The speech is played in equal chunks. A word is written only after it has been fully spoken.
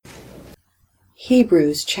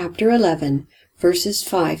Hebrews chapter 11, verses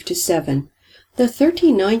 5 to 7. The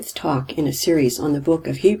 39th talk in a series on the book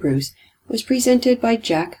of Hebrews was presented by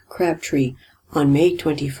Jack Crabtree on May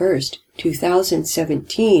 21st,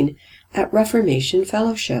 2017 at Reformation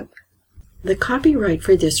Fellowship. The copyright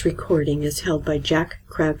for this recording is held by Jack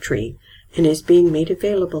Crabtree and is being made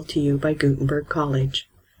available to you by Gutenberg College.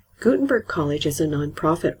 Gutenberg College is a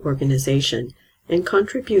nonprofit organization, and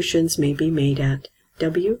contributions may be made at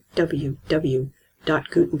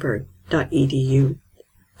www.gutenberg.edu.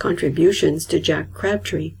 Contributions to Jack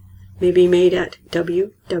Crabtree may be made at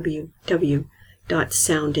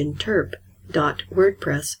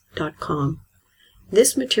www.soundinterp.wordpress.com.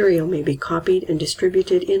 This material may be copied and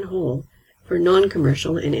distributed in whole for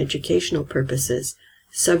non-commercial and educational purposes,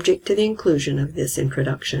 subject to the inclusion of this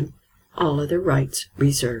introduction. All other rights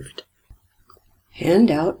reserved.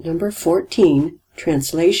 Handout number 14,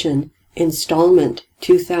 Translation, Installment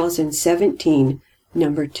 2017,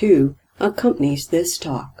 number 2, accompanies this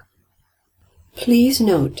talk. Please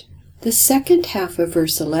note, the second half of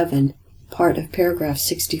verse 11, part of paragraph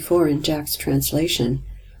 64 in Jack's translation,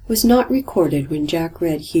 was not recorded when Jack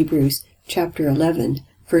read Hebrews chapter 11,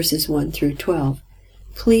 verses 1 through 12.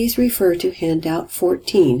 Please refer to handout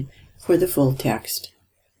 14 for the full text.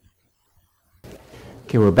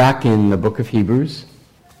 Okay, we're back in the book of Hebrews,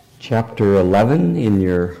 chapter 11 in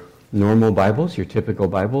your normal Bibles, your typical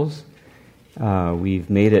Bibles. We've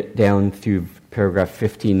made it down through paragraph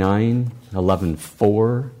 59,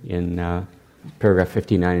 11:4 in paragraph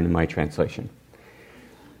 59 in my translation.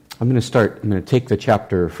 I'm going to take the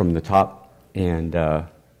chapter from the top and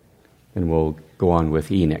we'll go on with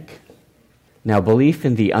Enoch. Now, belief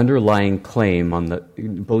is the underlying claim on the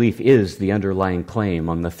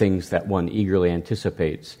things that one eagerly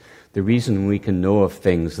anticipates, the reason we can know of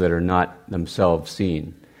things that are not themselves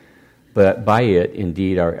seen. But by it,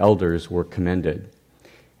 indeed, our elders were commended.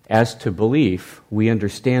 As to belief, we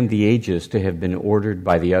understand the ages to have been ordered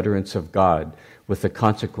by the utterance of God, with the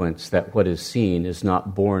consequence that what is seen is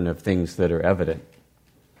not born of things that are evident.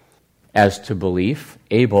 As to belief,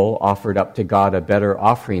 Abel offered up to God a better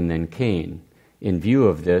offering than Cain. In view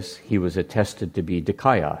of this, he was attested to be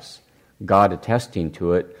dikaios, God attesting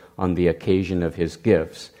to it on the occasion of his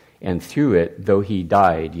gifts, and through it, though he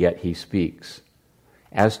died, yet he speaks.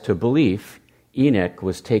 As to belief, Enoch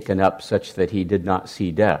was taken up such that he did not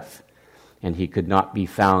see death, and he could not be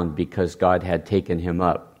found because God had taken him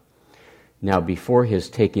up. Now before his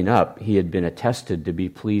taking up, he had been attested to be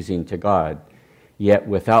pleasing to God. Yet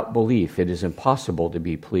without belief it is impossible to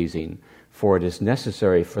be pleasing, for it is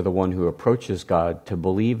necessary for the one who approaches God to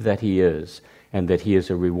believe that he is, and that he is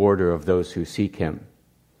a rewarder of those who seek him.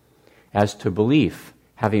 As to belief,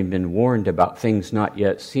 having been warned about things not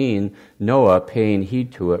yet seen, Noah, paying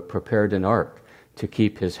heed to it, prepared an ark to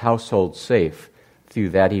keep his household safe through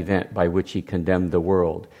that event by which he condemned the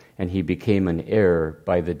world, and he became an heir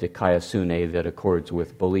by the dikaiosune that accords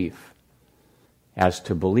with belief. As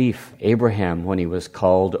to belief, Abraham, when he was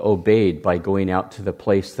called, obeyed by going out to the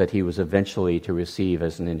place that he was eventually to receive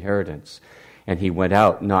as an inheritance, and he went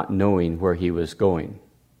out not knowing where he was going.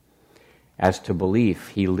 As to belief,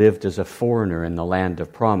 he lived as a foreigner in the land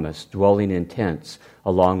of promise, dwelling in tents,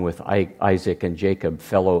 along with Isaac and Jacob,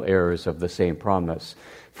 fellow heirs of the same promise,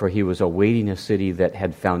 for he was awaiting a city that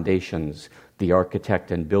had foundations, the architect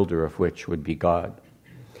and builder of which would be God.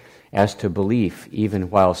 As to belief, even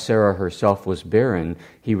while Sarah herself was barren,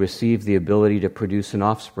 he received the ability to produce an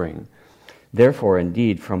offspring. Therefore,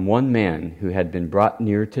 indeed, from one man who had been brought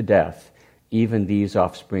near to death, even these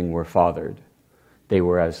offspring were fathered. They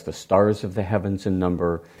were as the stars of the heavens in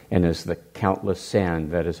number, and as the countless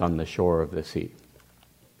sand that is on the shore of the sea.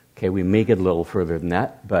 Okay, we may get a little further than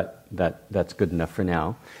that, but that's good enough for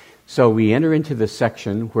now. So we enter into the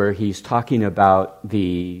section where he's talking about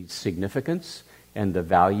the significance and the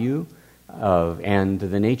value of and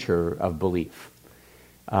the nature of belief.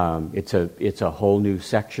 It's a whole new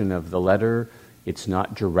section of the letter. It's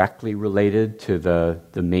not directly related to the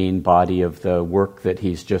main body of the work that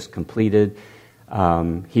he's just completed.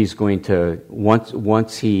 He's going to,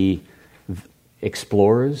 once he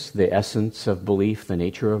explores the essence of belief, the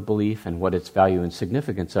nature of belief, and what its value and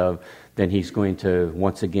significance of, then he's going to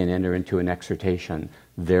once again enter into an exhortation.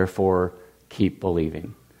 Therefore, keep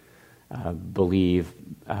believing. Believe,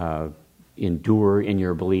 endure in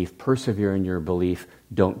your belief, persevere in your belief,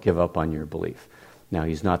 don't give up on your belief. Now,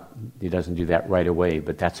 he doesn't do that right away,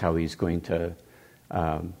 but that's how he's going to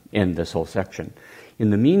end this whole section. In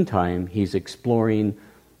the meantime, he's exploring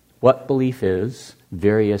what belief is,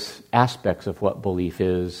 various aspects of what belief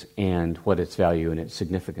is, and what its value and its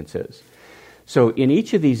significance is. So in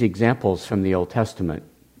each of these examples from the Old Testament,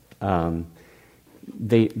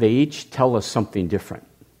 they each tell us something different.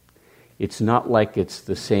 It's not like it's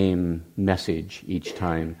the same message each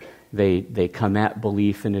time. They come at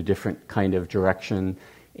belief in a different kind of direction,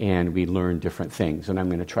 and we learn different things. And I'm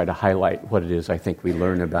going to try to highlight what it is I think we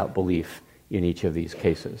learn about belief in each of these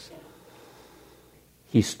cases.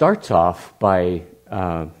 He starts off by,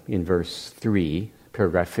 in verse 3,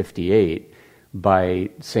 paragraph 58, by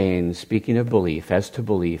saying, speaking of belief, as to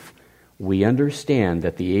belief, we understand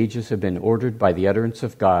that the ages have been ordered by the utterance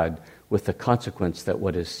of God, with the consequence that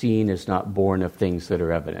what is seen is not born of things that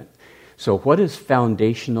are evident. So what is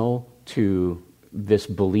foundational to this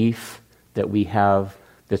belief that we have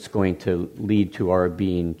that's going to lead to our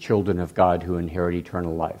being children of God who inherit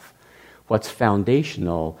eternal life? What's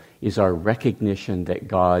foundational is our recognition that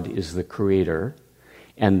God is the creator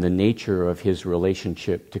and the nature of his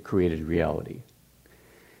relationship to created reality.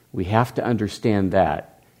 We have to understand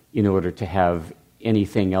that in order to have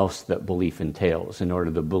anything else that belief entails, in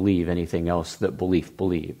order to believe anything else that belief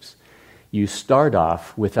believes. You start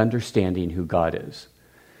off with understanding who God is.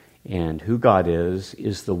 And who God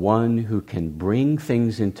is the one who can bring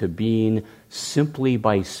things into being simply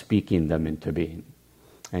by speaking them into being.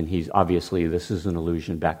 And he's obviously, this is an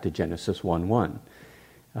allusion back to Genesis 1:1.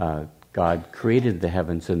 God created the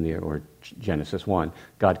heavens and the earth, or Genesis 1.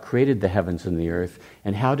 God created the heavens and the earth,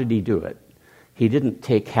 and how did he do it? He didn't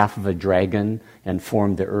take half of a dragon and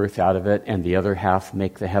form the earth out of it, and the other half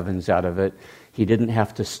make the heavens out of it. He didn't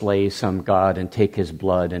have to slay some god and take his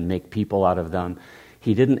blood and make people out of them.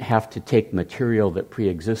 He didn't have to take material that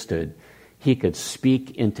pre-existed. He could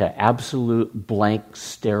speak into absolute blank,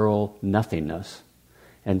 sterile nothingness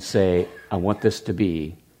and say, I want this to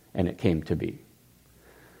be, and it came to be.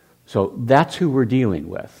 So that's who we're dealing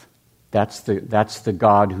with. That's the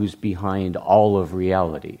God who's behind all of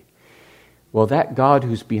reality. Well, that God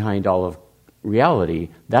who's behind all of reality,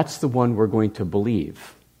 that's the one we're going to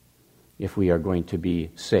believe if we are going to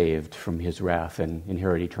be saved from his wrath and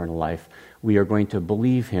inherit eternal life. We are going to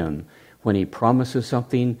believe him. When he promises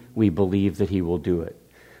something, we believe that he will do it.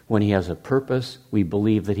 When he has a purpose, we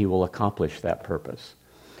believe that he will accomplish that purpose.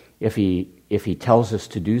 If he tells us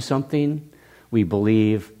to do something, we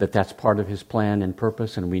believe that that's part of his plan and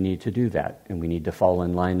purpose, and we need to do that. And we need to fall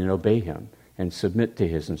in line and obey him and submit to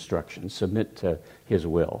his instructions, submit to his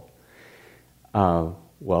will.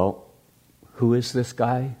 Well, who is this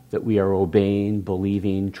guy that we are obeying,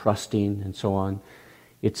 believing, trusting, and so on?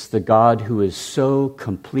 It's the God who is so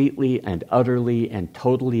completely and utterly and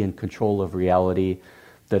totally in control of reality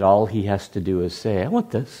that all he has to do is say, I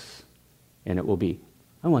want this, and it will be.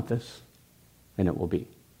 I want this, and it will be.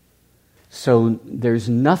 So there's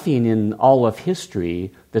nothing in all of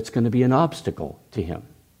history that's going to be an obstacle to him.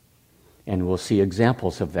 And we'll see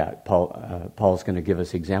examples of that. Paul's going to give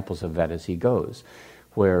us examples of that as he goes,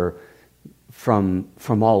 where from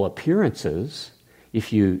all appearances,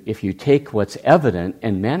 if you take what's evident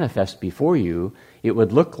and manifest before you, it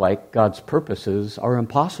would look like God's purposes are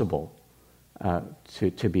impossible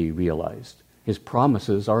to be realized. His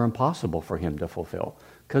promises are impossible for him to fulfill.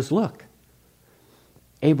 Because look,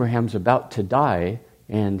 Abraham's about to die,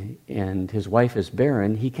 and his wife is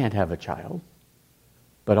barren. He can't have a child.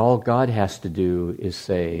 But all God has to do is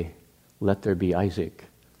say, let there be Isaac,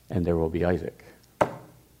 and there will be Isaac.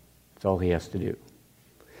 That's all he has to do.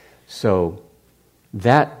 So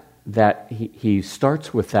that he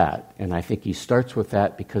starts with that, and I think he starts with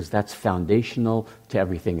that because that's foundational to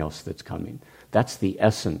everything else that's coming. That's the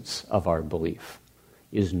essence of our belief,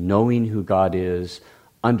 is knowing who God is,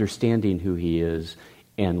 understanding who he is,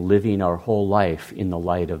 and living our whole life in the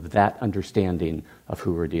light of that understanding of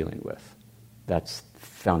who we're dealing with. That's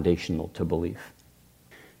foundational to belief.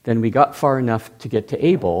 Then we got far enough to get to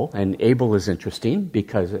Abel, and Abel is interesting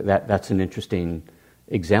because that's an interesting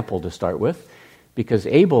example to start with, because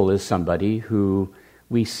Abel is somebody who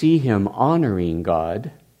we see him honoring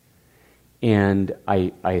God, and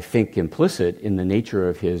I think implicit in the nature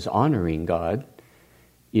of his honoring God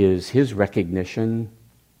is his recognition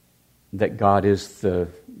that God is the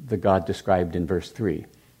God described in verse 3,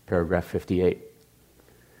 paragraph 58.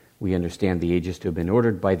 We understand the ages to have been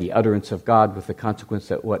ordered by the utterance of God, with the consequence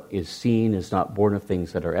that what is seen is not born of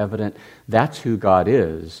things that are evident. That's who God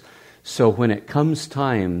is. So when it comes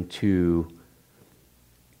time to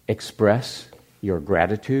express your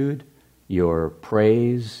gratitude, your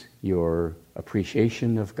praise, your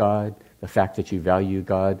appreciation of God, the fact that you value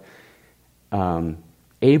God,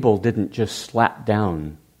 Abel didn't just slap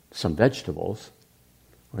down some vegetables,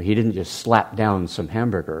 or he didn't just slap down some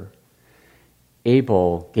hamburger.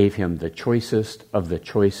 Abel gave him the choicest of the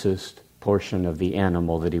choicest portion of the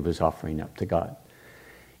animal that he was offering up to God.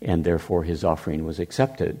 And therefore his offering was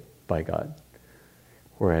accepted by God.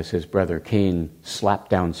 whereas his brother Cain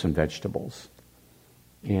slapped down some vegetables,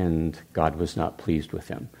 and God was not pleased with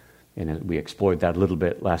him. And we explored that a little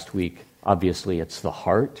bit last week. Obviously, it's the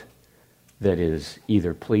heart that is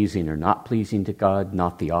either pleasing or not pleasing to God,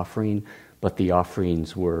 not the offering, but the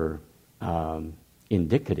offerings were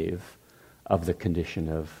indicative of the condition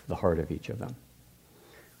of the heart of each of them.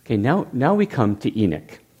 Okay, now we come to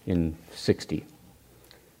Enoch in 60.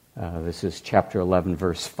 This is chapter 11,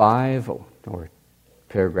 verse 5, or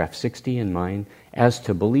paragraph 60 in mine. As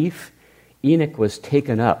to belief, Enoch was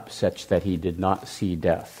taken up such that he did not see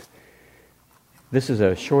death. This is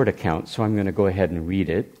a short account, so I'm going to go ahead and read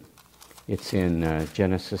it. It's in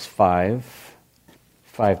Genesis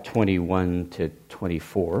 5:21 to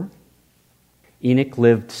 24. Enoch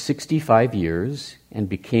lived 65 years and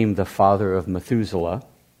became the father of Methuselah.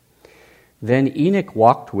 Then Enoch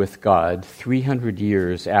walked with God 300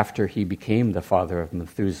 years after he became the father of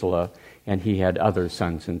Methuselah, and he had other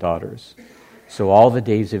sons and daughters. So all the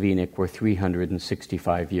days of Enoch were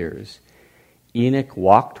 365 years. Enoch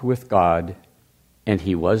walked with God, and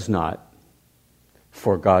he was not,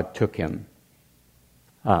 for God took him.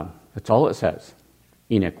 That's all it says.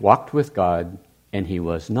 Enoch walked with God, and he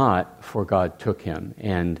was not, for God took him.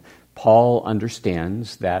 And Paul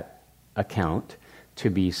understands that account to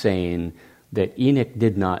be saying that Enoch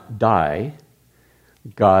did not die.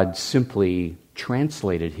 God simply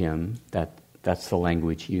translated him. That's the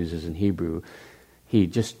language he uses in Hebrew. He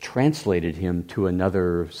just translated him to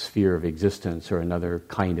another sphere of existence or another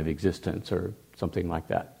kind of existence or something like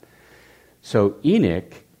that. So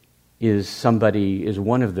Enoch is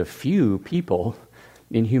one of the few people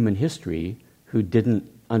in human history who didn't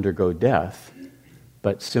undergo death,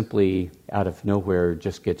 but simply out of nowhere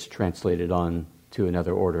just gets translated on to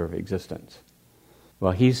another order of existence.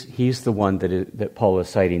 Well, he's the one that Paul is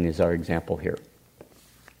citing as our example here.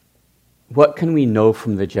 What can we know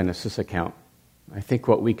from the Genesis account? I think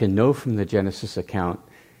what we can know from the Genesis account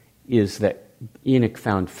is that Enoch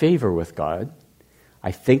found favor with God.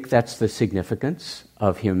 I think that's the significance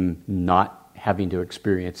of him not having to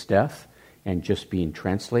experience death and just being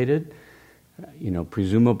translated.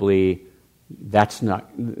 Presumably that's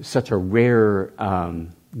not such a rare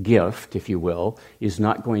gift, if you will, is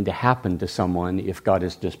not going to happen to someone if God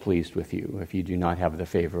is displeased with you, if you do not have the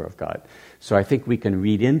favor of God. So I think we can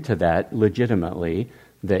read into that legitimately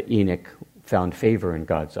that Enoch found favor in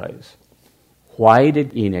God's eyes. Why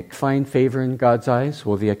did Enoch find favor in God's eyes?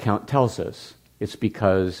 Well, the account tells us it's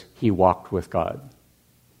because he walked with God.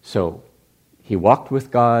 So he walked with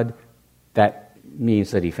God. That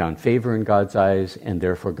means that he found favor in God's eyes, and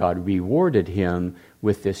therefore God rewarded him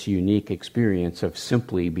with this unique experience of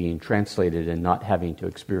simply being translated and not having to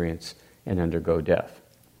experience and undergo death.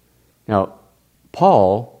 Now,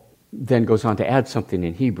 Paul then goes on to add something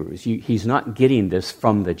in Hebrews. He's not getting this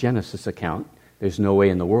from the Genesis account. There's no way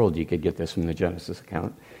in the world you could get this from the Genesis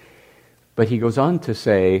account. But he goes on to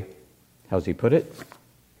say, how's he put it?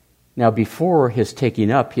 Now, before his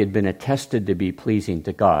taking up, he had been attested to be pleasing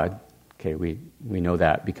to God. Okay, we know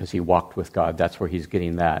that because he walked with God. That's where he's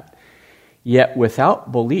getting that. Yet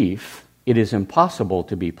without belief, it is impossible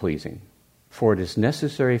to be pleasing. For it is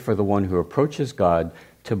necessary for the one who approaches God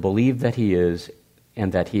to believe that he is,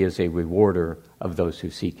 and that he is a rewarder of those who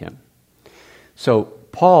seek him. So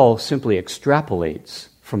Paul simply extrapolates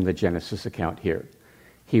from the Genesis account here.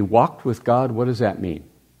 He walked with God. What does that mean?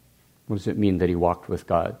 What does it mean that he walked with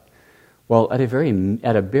God? Well, at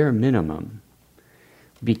a bare minimum,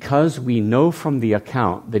 because we know from the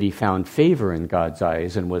account that he found favor in God's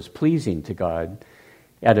eyes and was pleasing to God,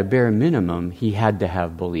 at a bare minimum, he had to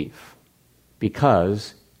have belief,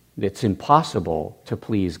 because it's impossible to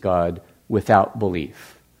please God without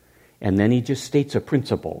belief. And then he just states a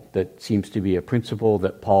principle that seems to be a principle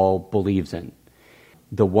that Paul believes in.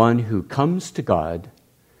 The one who comes to God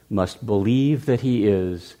must believe that he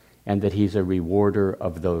is, and that he's a rewarder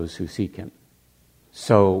of those who seek him.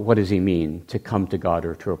 So what does he mean, to come to God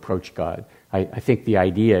or to approach God? I think the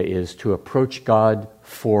idea is to approach God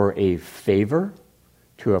for a favor,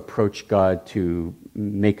 to approach God to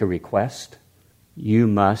make a request. You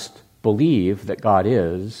must believe that God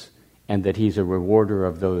is, and that he's a rewarder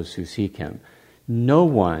of those who seek him. No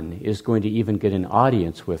one is going to even get an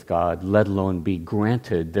audience with God, let alone be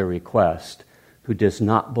granted their request, who does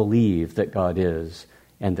not believe that God is,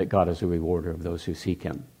 and that God is a rewarder of those who seek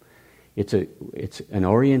him. It's an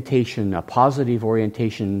orientation, a positive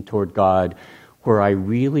orientation toward God, where I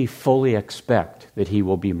really fully expect that he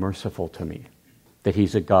will be merciful to me, that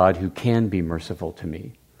he's a God who can be merciful to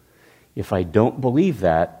me. If I don't believe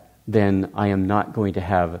that, then I am not going to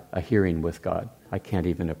have a hearing with God. I can't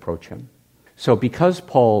even approach him. So because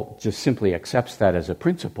Paul just simply accepts that as a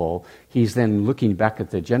principle, he's then looking back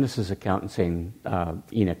at the Genesis account and saying,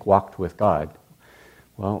 Enoch walked with God.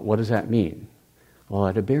 Well, what does that mean? Well,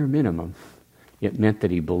 at a bare minimum, it meant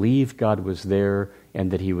that he believed God was there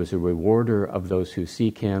and that he was a rewarder of those who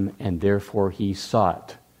seek him, and therefore he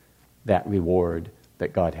sought that reward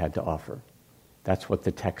that God had to offer. That's what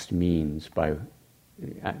the text means by,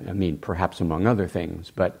 perhaps among other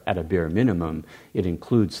things, but at a bare minimum, it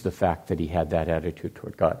includes the fact that he had that attitude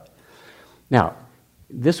toward God. Now,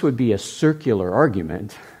 this would be a circular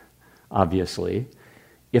argument, obviously,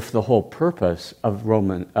 if the whole purpose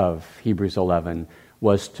of Hebrews 11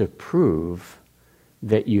 was to prove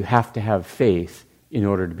that you have to have faith in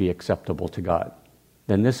order to be acceptable to God.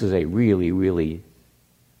 Then this is a really, really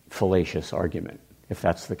fallacious argument, if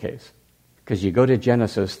that's the case. Because you go to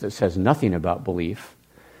Genesis that says nothing about belief,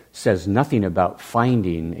 says nothing about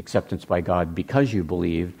finding acceptance by God because you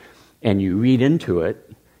believed, and you read into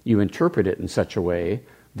it, you interpret it in such a way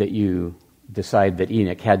that you decide that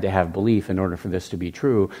Enoch had to have belief in order for this to be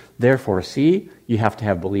true. Therefore, see, you have to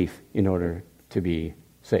have belief in order to be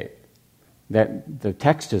saved. That the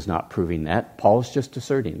text is not proving that. Paul's just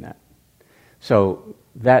asserting that. So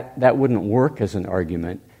that wouldn't work as an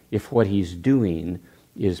argument if what he's doing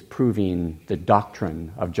is proving the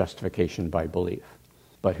doctrine of justification by belief.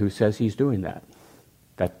 But who says he's doing that?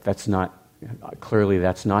 That's not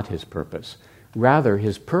his purpose. Rather,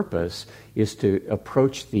 his purpose is to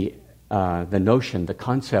approach the notion, the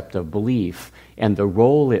concept of belief and the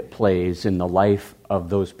role it plays in the life of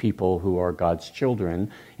those people who are God's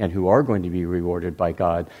children and who are going to be rewarded by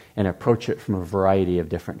God, and approach it from a variety of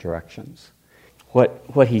different directions.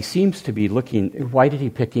 What he seems to be looking... Why did he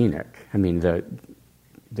pick Enoch?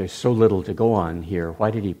 There's so little to go on here. Why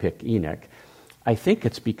did he pick Enoch? I think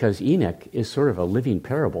it's because Enoch is sort of a living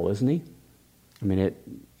parable, isn't he?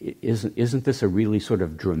 Isn't this a really sort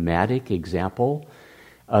of dramatic example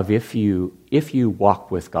of if you walk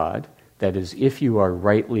with God, that is, if you are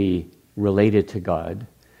rightly related to God,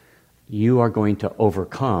 you are going to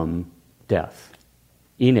overcome death.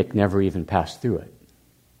 Enoch never even passed through it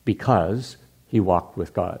because he walked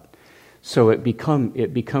with God. So it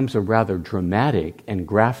becomes a rather dramatic and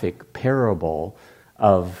graphic parable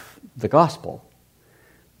of the gospel.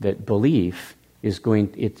 That belief is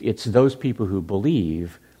it's those people who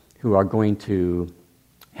believe who are going to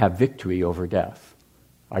have victory over death,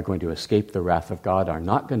 are going to escape the wrath of God, are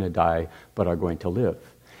not going to die, but are going to live.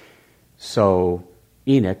 So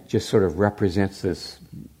Enoch just sort of represents this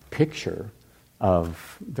picture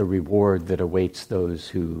of the reward that awaits those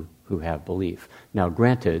who have belief. Now,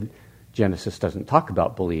 granted, Genesis doesn't talk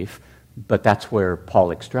about belief, but that's where Paul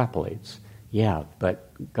extrapolates. Yeah, but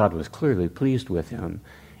God was clearly pleased with him.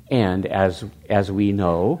 And as we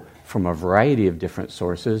know from a variety of different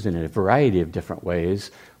sources and in a variety of different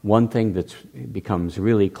ways, one thing that becomes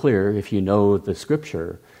really clear if you know the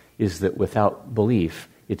Scripture is that without belief,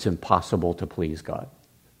 it's impossible to please God.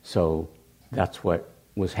 So that's what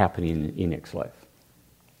was happening in Enoch's life.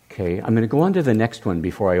 Okay, I'm going to go on to the next one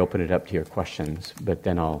before I open it up to your questions, but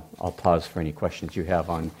then I'll pause for any questions you have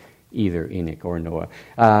on either Enoch or Noah.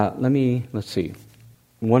 Let's see.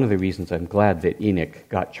 One of the reasons I'm glad that Enoch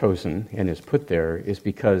got chosen and is put there is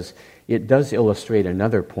because it does illustrate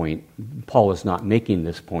another point. Paul is not making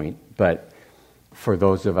this point, but for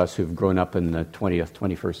those of us who've grown up in the 20th,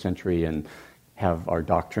 21st century and have our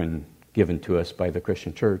doctrine given to us by the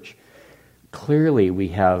Christian church, clearly we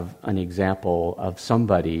have an example of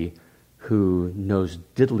somebody who knows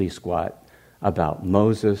diddly squat about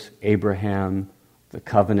Moses, Abraham, the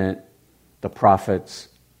covenant, the prophets,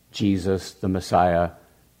 Jesus, the Messiah.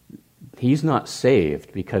 He's not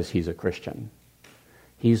saved because he's a Christian.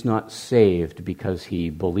 He's not saved because he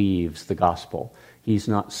believes the gospel. He's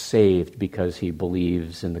not saved because he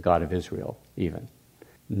believes in the God of Israel, even.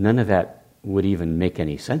 None of that would even make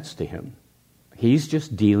any sense to him. He's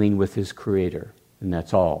just dealing with his Creator, and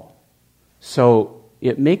that's all. So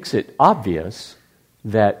it makes it obvious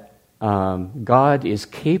that God is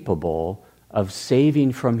capable of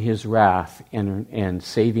saving from his wrath and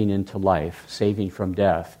saving into life, saving from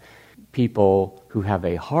death, people who have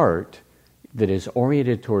a heart that is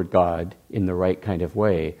oriented toward God in the right kind of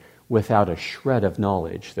way without a shred of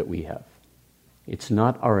knowledge that we have. It's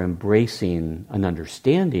not our embracing an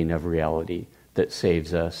understanding of reality that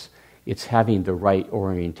saves us. It's having the right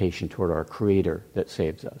orientation toward our Creator that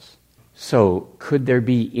saves us. So, could there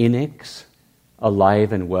be Enochs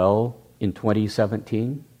alive and well in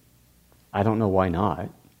 2017? I don't know why not.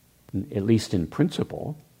 At least in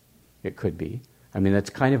principle, it could be. That's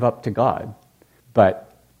kind of up to God.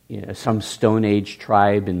 But some Stone Age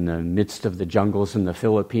tribe in the midst of the jungles in the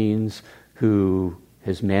Philippines who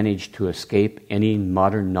has managed to escape any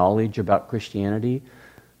modern knowledge about Christianity?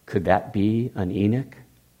 Could that be an Enoch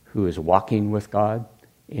who is walking with God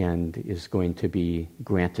and is going to be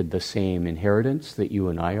granted the same inheritance that you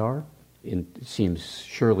and I are? It seems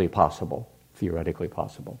surely possible, theoretically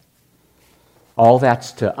possible. All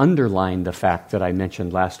that's to underline the fact that I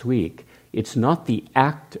mentioned last week. It's not the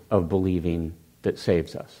act of believing that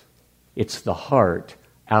saves us. It's the heart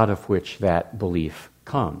out of which that belief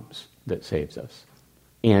comes that saves us.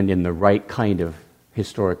 And in the right kind of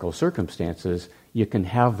historical circumstances, you can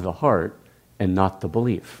have the heart and not the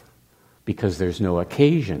belief, because there's no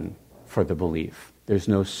occasion for the belief. There's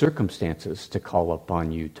no circumstances to call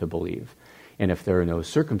upon you to believe. And if there are no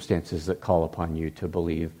circumstances that call upon you to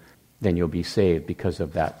believe, then you'll be saved because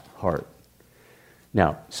of that heart.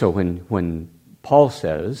 Now, so when Paul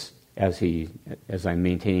says, as I'm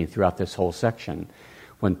maintaining throughout this whole section,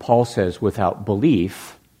 when Paul says without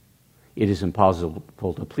belief it is impossible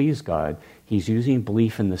to please God, he's using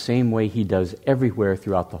belief in the same way he does everywhere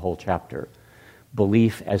throughout the whole chapter.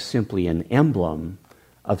 Belief as simply an emblem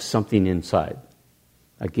of something inside.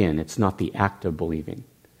 Again, it's not the act of believing.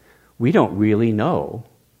 We don't really know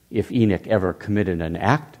if Enoch ever committed an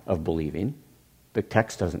act of believing. The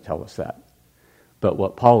text doesn't tell us that. But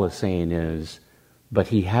what Paul is saying is, but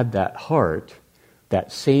he had that heart,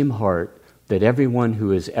 that same heart that everyone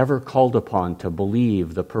who is ever called upon to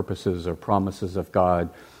believe the purposes or promises of God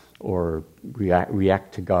or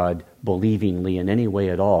react to God believingly in any way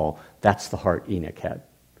at all, that's the heart Enoch had.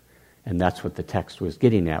 And that's what the text was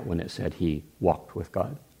getting at when it said he walked with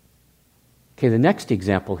God. Okay, the next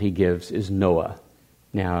example he gives is Noah.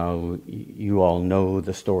 Now, you all know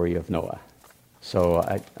the story of Noah, so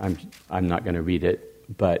I'm not going to read it,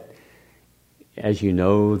 but as you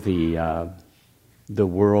know, the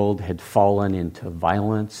world had fallen into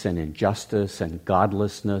violence and injustice and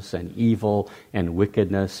godlessness and evil and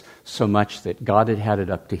wickedness, so much that God had had it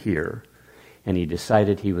up to here, and he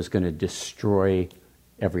decided he was going to destroy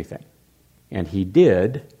everything. And he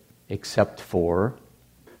did, except for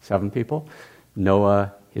 7 people,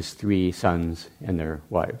 Noah, his 3 sons, and their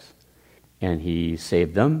wives. And he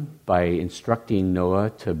saved them by instructing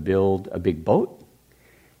Noah to build a big boat,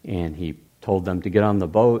 and he told them to get on the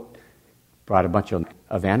boat, brought a bunch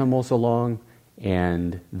of animals along,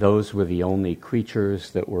 and those were the only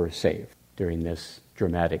creatures that were saved during this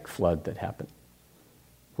dramatic flood that happened.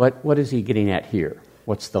 What is he getting at here?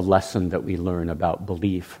 What's the lesson that we learn about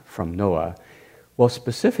belief from Noah? Well,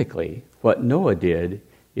 specifically, what Noah did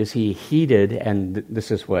is he heeded, and this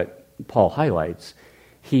is what Paul highlights,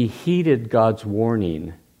 he heeded God's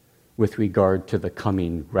warning with regard to the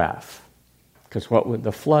coming wrath. Because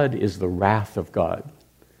the flood is the wrath of God.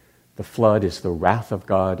 The flood is the wrath of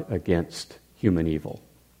God against human evil,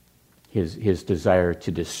 his desire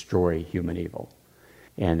to destroy human evil.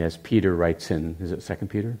 And as Peter writes in, is it 2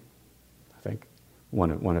 Peter? I think,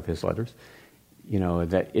 one of his letters,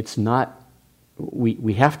 that it's not,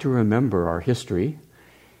 we have to remember our history.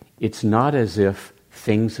 It's not as if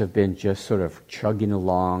things have been just sort of chugging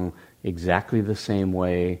along exactly the same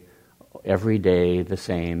way, every day the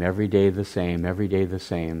same, every day the same, every day the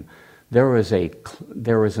same. There was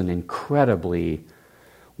an incredibly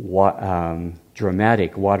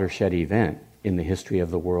dramatic watershed event in the history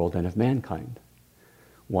of the world and of mankind.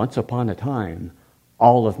 Once upon a time,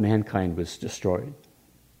 all of mankind was destroyed,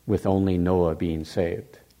 with only Noah being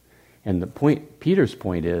saved. And Peter's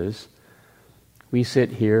point is, we sit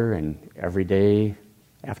here and every day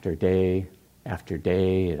after day after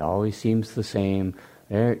day, it always seems the same.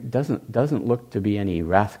 There doesn't look to be any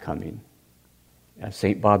wrath coming. As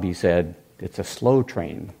St. Bobby said, it's a slow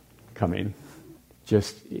train coming. We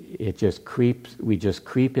just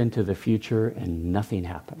creep into the future and nothing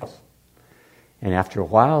happens. And after a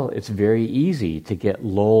while, it's very easy to get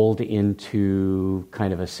lulled into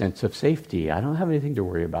kind of a sense of safety. I don't have anything to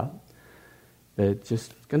worry about. It's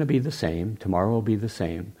just going to be the same. Tomorrow will be the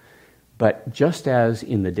same. But just as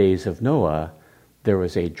in the days of Noah, there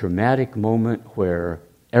was a dramatic moment where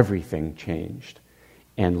everything changed.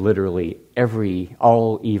 And literally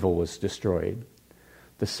all evil was destroyed.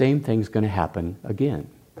 The same thing's going to happen again.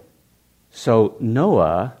 So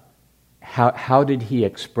Noah, how did he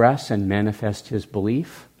express and manifest his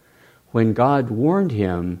belief? When God warned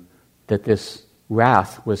him that this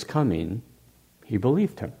wrath was coming, he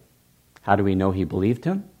believed him. How do we know he believed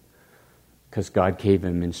him? Because God gave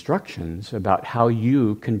him instructions about how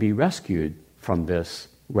you can be rescued from this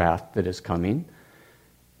wrath that is coming.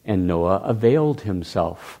 And Noah availed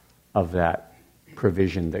himself of that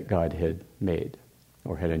provision that God had made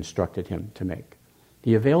or had instructed him to make.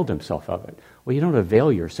 He availed himself of it. Well, you don't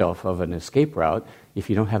avail yourself of an escape route if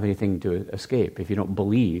you don't have anything to escape, if you don't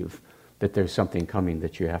believe that there's something coming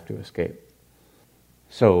that you have to escape.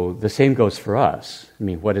 So the same goes for us. I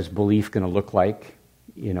mean, what is belief going to look like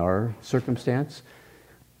in our circumstance?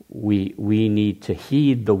 We need to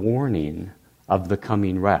heed the warning of the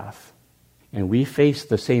coming wrath. And we face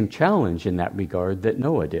the same challenge in that regard that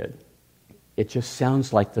Noah did. It just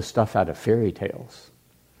sounds like the stuff out of fairy tales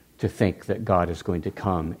to think that God is going to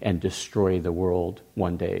come and destroy the world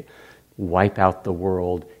one day, wipe out the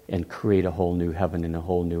world and create a whole new heaven and a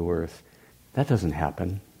whole new earth. That doesn't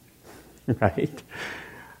happen, right?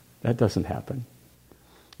 That doesn't happen.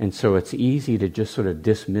 And so it's easy to just sort of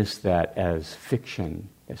dismiss that as fiction,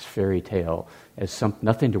 as fairy tale, as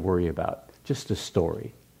nothing to worry about, just a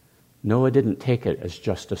story. Noah didn't take it as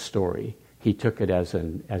just a story. He took it as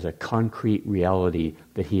a concrete reality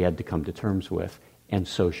that he had to come to terms with, and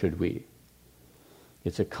so should we.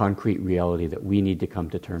 It's a concrete reality that we need to come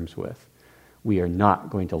to terms with. We are not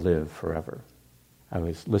going to live forever. I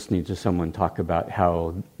was listening to someone talk about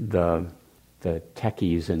how the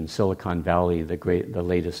techies in Silicon Valley, the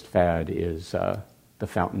latest fad is the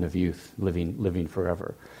fountain of youth, living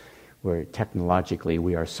forever, where technologically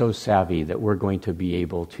we are so savvy that we're going to be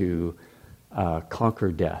able to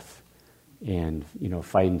conquer death and,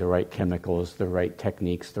 find the right chemicals, the right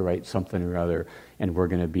techniques, the right something or other, and we're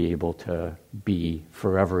going to be able to be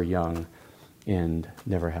forever young and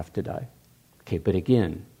never have to die. Okay, but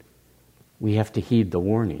again, we have to heed the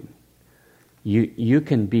warning. You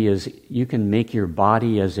can make your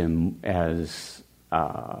body as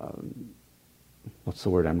what's the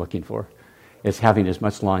word I'm looking for? As having as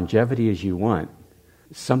much longevity as you want.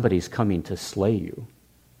 Somebody's coming to slay you.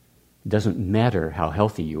 It doesn't matter how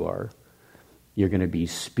healthy you are. You're going to be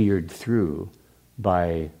speared through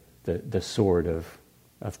by the sword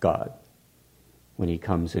of God when he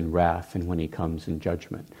comes in wrath and when he comes in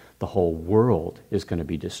judgment. The whole world is going to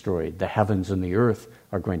be destroyed. The heavens and the earth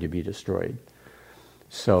are going to be destroyed.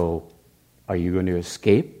 So, are you going to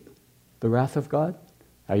escape the wrath of God?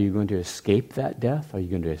 Are you going to escape that death? Are you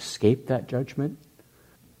going to escape that judgment?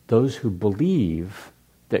 Those who believe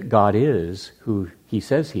that God is who he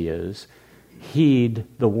says he is, heed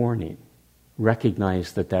the warning.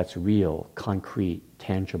 Recognize that that's real, concrete,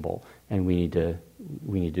 tangible, and we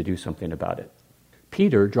need to do something about it.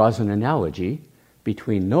 Peter draws an analogy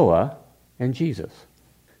between Noah and Jesus.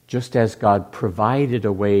 Just as God provided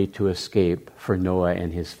a way to escape for Noah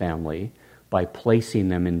and his family by placing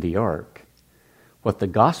them in the ark, what the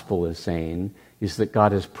gospel is saying is that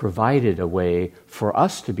God has provided a way for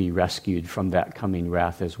us to be rescued from that coming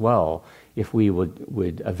wrath as well, if we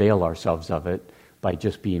would avail ourselves of it by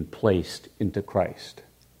just being placed into Christ.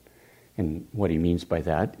 And what he means by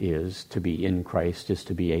that is to be in Christ is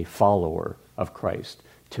to be a follower of Christ,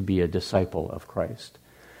 to be a disciple of Christ.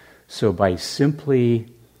 So by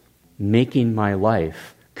simply making my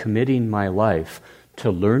life, committing my life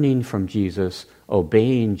to learning from Jesus,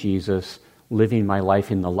 obeying Jesus, living my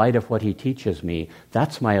life in the light of what he teaches me,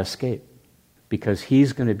 that's my escape. Because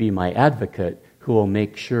he's going to be my advocate who will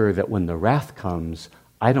make sure that when the wrath comes,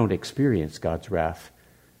 I don't experience God's wrath.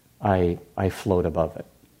 I float above it.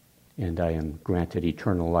 And I am granted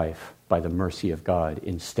eternal life by the mercy of God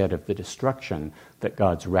instead of the destruction that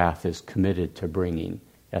God's wrath is committed to bringing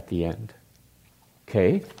at the end.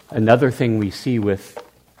 Okay, another thing we see with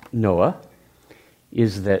Noah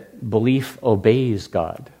is that belief obeys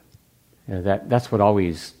God. That's what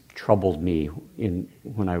always troubled me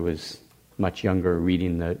when I was much younger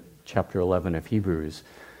reading the chapter 11 of Hebrews.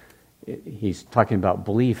 He's talking about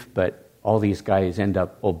belief, but all these guys end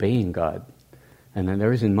up obeying God. And then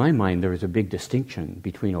in my mind, there was a big distinction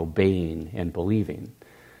between obeying and believing,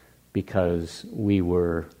 because we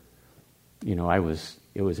were, it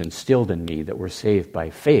was instilled in me that we're saved by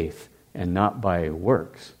faith and not by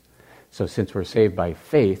works. So since we're saved by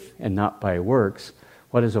faith and not by works,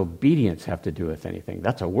 what does obedience have to do with anything?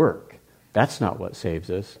 That's a work. That's not what saves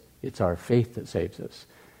us. It's our faith that saves us.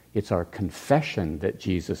 It's our confession that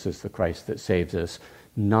Jesus is the Christ that saves us,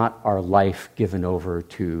 not our life given over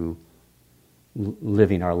to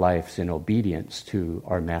living our lives in obedience to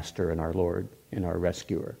our Master and our Lord and our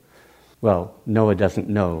Rescuer. Well, Noah doesn't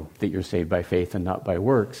know that you're saved by faith and not by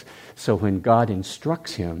works. So when God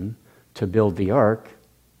instructs him to build the ark,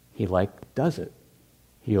 he does it.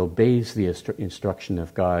 He obeys the instruction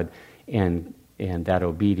of God, and that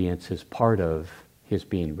obedience is part of his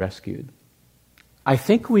being rescued. I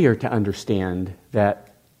think we are to understand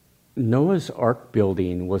that Noah's ark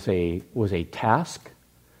building was a task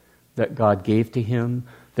that God gave to him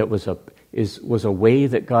that was a way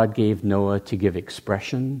that God gave Noah to give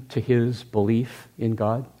expression to his belief in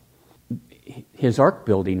God. His ark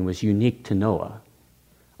building was unique to Noah.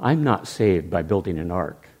 I'm not saved by building an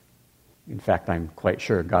ark. In fact, I'm quite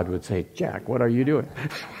sure God would say, Jack, what are you doing?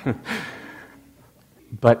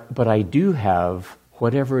 But I do have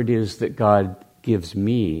whatever it is that God gives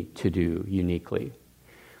me to do uniquely.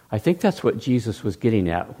 I think that's what Jesus was getting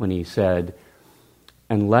at when he said,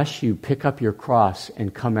 unless you pick up your cross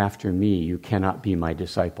and come after me, you cannot be my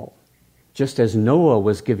disciple. Just as Noah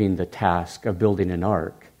was giving the task of building an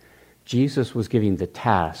ark, Jesus was giving the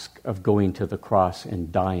task of going to the cross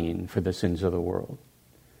and dying for the sins of the world.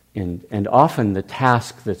 And often the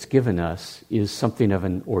task that's given us is something of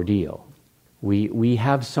an ordeal. We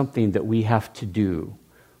have something that we have to do,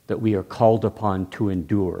 that we are called upon to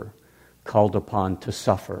endure, called upon to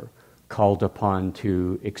suffer, called upon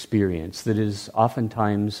to experience, that is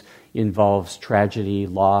oftentimes involves tragedy,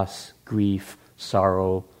 loss, grief,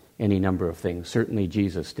 sorrow, any number of things. Certainly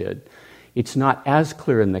Jesus did. It's not as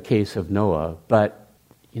clear in the case of Noah, but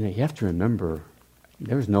you have to remember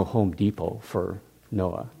there was no Home Depot for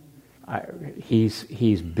Noah.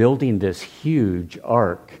 He's building this huge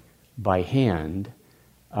ark by hand,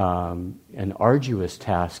 an arduous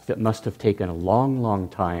task that must have taken a long, long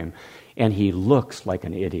time, and he looks like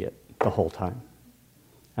an idiot the whole time.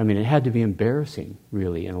 I mean, it had to be embarrassing,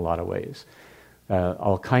 really, in a lot of ways.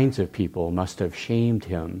 All kinds of people must have shamed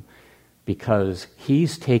him because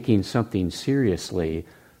he's taking something seriously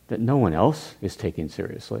that no one else is taking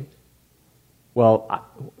seriously. Well,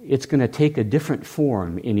 it's going to take a different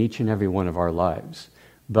form in each and every one of our lives,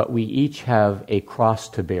 but we each have a cross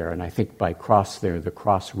to bear, and I think by cross there, the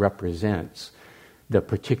cross represents the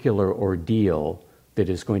particular ordeal that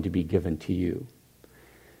is going to be given to you.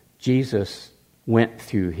 Jesus went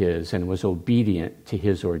through his and was obedient to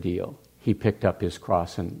his ordeal. He picked up his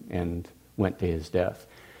cross and went to his death.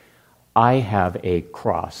 I have a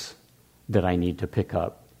cross that I need to pick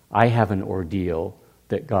up. I have an ordeal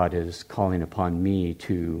that God is calling upon me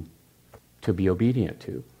to be obedient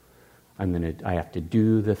to. I have to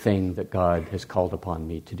do the thing that God has called upon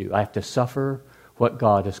me to do. I have to suffer what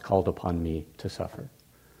God has called upon me to suffer.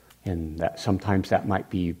 And that sometimes that might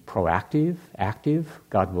be proactive, active.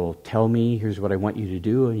 God will tell me, here's what I want you to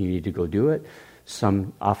do, and you need to go do it.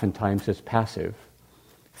 Oftentimes it's passive.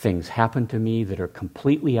 Things happen to me that are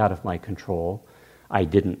completely out of my control. I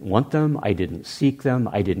didn't want them, I didn't seek them,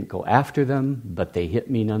 I didn't go after them, but they hit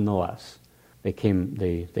me nonetheless.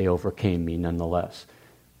 They overcame me nonetheless.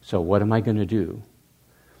 So what am I going to do?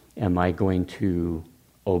 Am I going to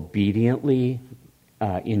obediently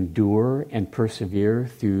endure and persevere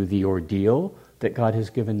through the ordeal that God has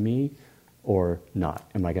given me, or not?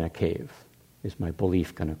 Am I going to cave? Is my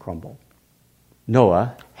belief going to crumble?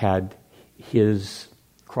 Noah had his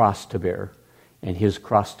cross to bear, and his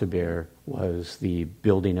cross to bear was the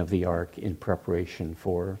building of the ark in preparation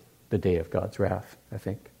for the day of God's wrath, I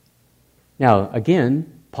think. Now,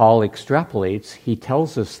 again, Paul extrapolates. He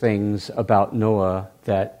tells us things about Noah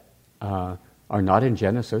that are not in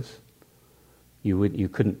Genesis. You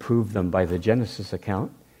couldn't prove them by the Genesis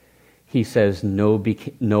account. He says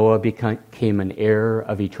Noah became an heir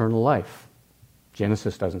of eternal life.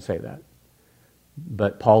 Genesis doesn't say that.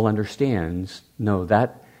 But Paul understands,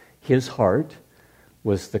 that his heart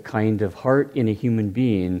was the kind of heart in a human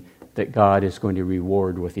being that God is going to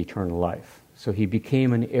reward with eternal life. So he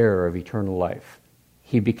became an heir of eternal life.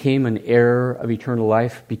 He became an heir of eternal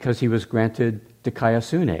life because he was granted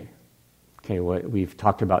dikaiosune. Okay, we've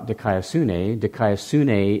talked about dikaiosune.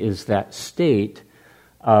 Dikaiosune is that state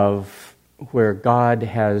of where God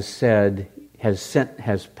has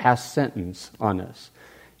passed sentence on us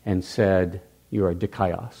and said, you are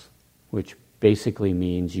dikaios, which basically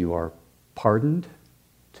means you are pardoned,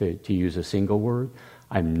 to use a single word.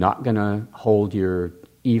 I'm not going to hold your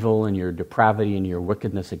evil and your depravity and your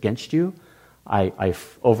wickedness against you. I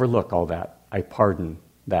overlook all that. I pardon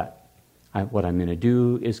that. What I'm going to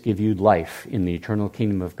do is give you life in the eternal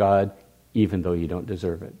kingdom of God, even though you don't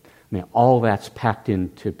deserve it. I mean, all that's packed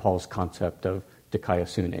into Paul's concept of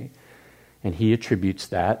dikaiosune. And he attributes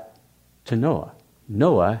that to Noah.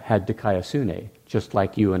 Noah had dikaiosune, just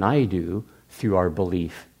like you and I do, through our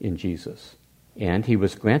belief in Jesus. And he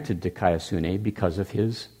was granted dikaiosune because of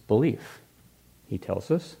his belief, he tells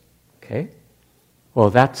us. Okay? Well,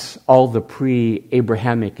 that's all the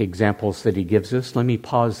pre-Abrahamic examples that he gives us. Let me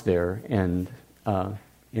pause there and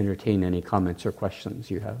entertain any comments or questions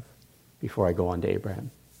you have before I go on to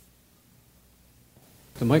Abraham.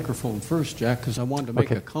 The microphone first, Jack, because I wanted to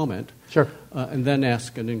make a comment. Sure. And then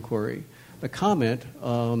ask an inquiry. The comment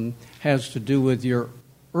has to do with your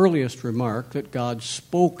earliest remark that God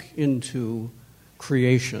spoke into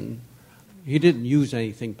creation. He didn't use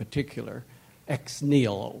anything particular, ex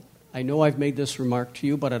nihilo. I know I've made this remark to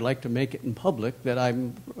you, but I'd like to make it in public that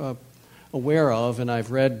I'm aware of, and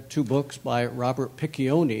I've read 2 books by Robert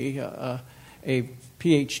Piccioni, a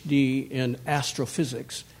PhD in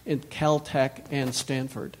astrophysics in Caltech and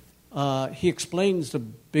Stanford. He explains the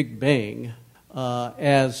Big Bang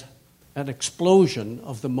as an explosion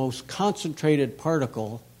of the most concentrated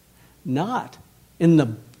particle, not in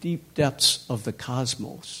the deep depths of the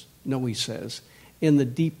cosmos. No, he says, in the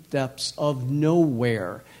deep depths of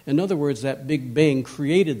nowhere. In other words, that Big Bang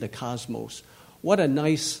created the cosmos. What a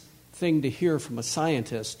nice thing to hear from a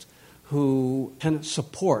scientist who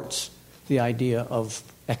supports the idea of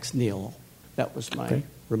ex nihilo. That was my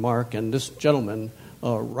remark. And this gentleman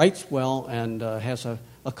writes well and has a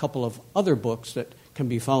couple of other books that can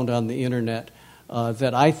be found on the internet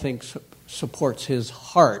that I think supports his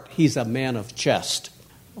heart. He's a man of chest,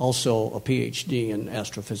 also a PhD in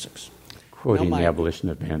astrophysics. Quoting The Abolition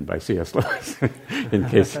of Man by C.S. Lewis, in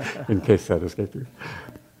case that escaped you.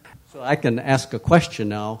 So I can ask a question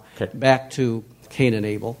now back to Cain and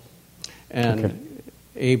Abel. And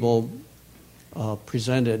Abel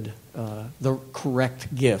presented the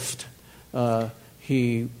correct gift.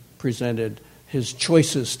 He presented his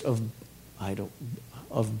choicest of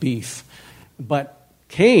beef. But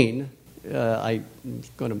Cain, I'm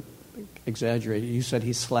going to exaggerate, you said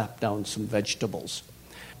he slapped down some vegetables.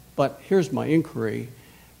 But here's my inquiry.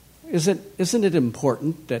 Isn't it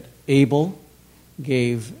important that Abel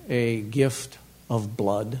gave a gift of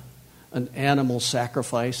blood, an animal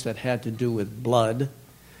sacrifice that had to do with blood?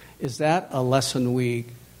 Is that a lesson we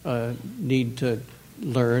need to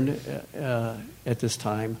learn at this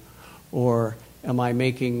time? Or am I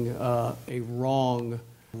making a wrong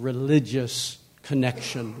religious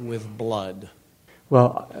connection with blood?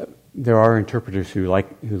 Well, there are interpreters who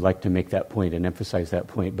like to make that point and emphasize that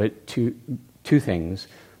point. But two things: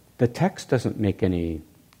 the text doesn't make any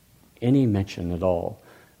mention at all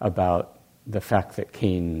about the fact that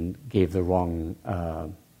Cain gave the wrong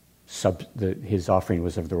his offering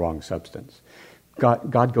was of the wrong substance.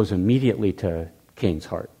 God goes immediately to Cain's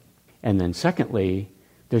heart, and then secondly,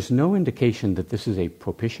 there's no indication that this is a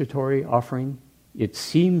propitiatory offering. It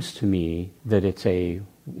seems to me that it's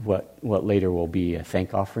what later will be a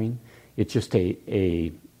thank offering. It's just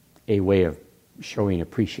a way of showing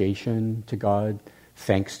appreciation to God,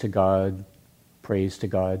 thanks to God, praise to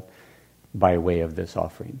God by way of this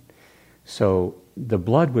offering. So the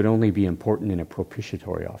blood would only be important in a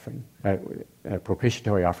propitiatory offering. A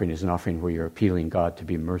propitiatory offering is an offering where you're appealing God to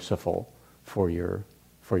be merciful for your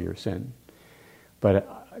sin.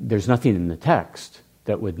 But there's nothing in the text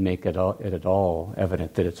that would make it at all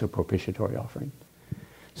evident that it's a propitiatory offering.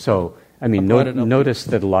 So, I mean, notice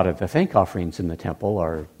that a lot of the thank offerings in the temple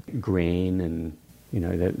are grain, and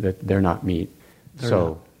that they're not meat.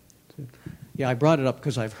 Yeah, I brought it up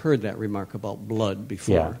because I've heard that remark about blood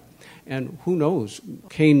before. Yeah. And who knows,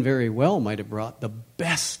 Cain very well might have brought the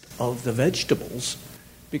best of the vegetables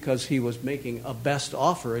because he was making a best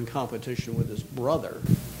offer in competition with his brother.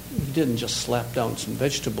 He didn't just slap down some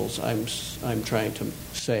vegetables, I'm trying to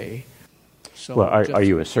say. So well, are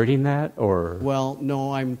you asserting that, or? Well,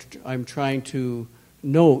 no, I'm trying to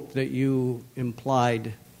note that you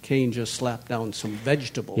implied Cain just slapped down some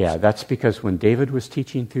vegetables. Yeah, that's because when David was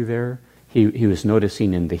teaching through there, he was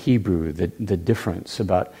noticing in the Hebrew the difference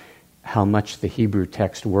about how much the Hebrew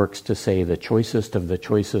text works to say the choicest of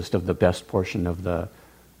the best portion of the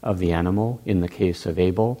animal in the case of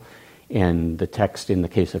Abel, and the text in the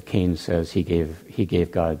case of Cain says he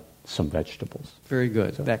gave God some vegetables. Very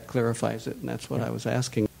good. So, that clarifies it, and that's what I was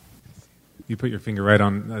asking. You put your finger right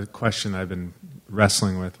on a question I've been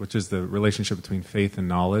wrestling with, which is the relationship between faith and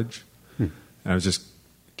knowledge. And I was just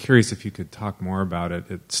curious if you could talk more about it.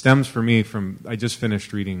 It stems for me from, I just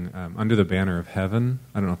finished reading Under the Banner of Heaven.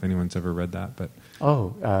 I don't know if anyone's ever read that, but...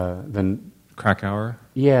 then... Krakauer?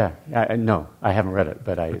 Yeah. No, I haven't read it,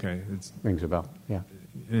 but it rings a bell. Yeah.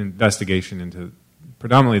 An investigation into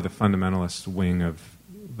predominantly the fundamentalist wing of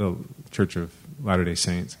the Church of Latter-day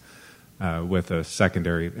Saints, with a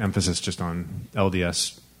secondary emphasis just on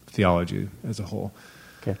LDS theology as a whole.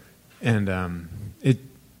 Okay. And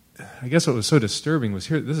I guess what was so disturbing was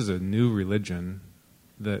this is a new religion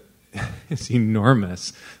that is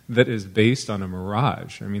enormous, that is based on a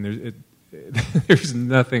mirage. I mean, there's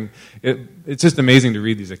nothing. It's just amazing to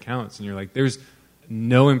read these accounts, and you're like, there's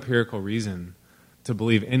no empirical reason to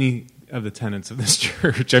believe any of the tenets of this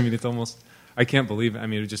church. I mean, it's almost, I can't believe it. I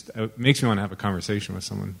mean, it makes me want to have a conversation with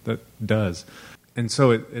someone that does. And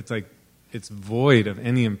so it's like, it's void of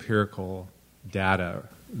any empirical data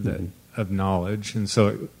of knowledge. And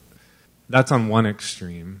so that's on one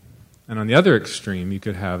extreme. And on the other extreme, you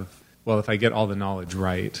could have, well, if I get all the knowledge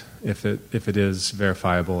right, if it is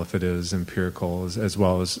verifiable, if it is empirical, as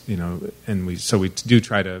well as, and we do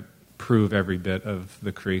try to prove every bit of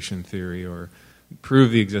the creation theory or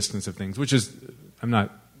prove the existence of things, which is,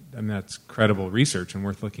 that's credible research and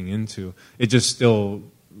worth looking into. It just still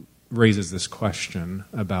raises this question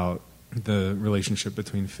about the relationship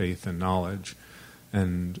between faith and knowledge.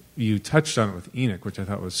 And you touched on it with Enoch, which I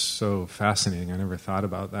thought was so fascinating. I never thought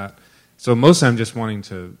about that. So mostly I'm just wanting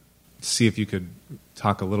to see if you could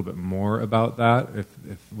talk a little bit more about that.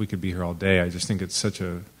 If we could be here all day, I just think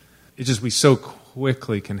we so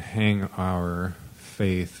quickly can hang our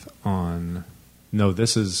faith on, no,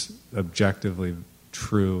 this is objectively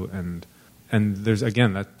true, and there's,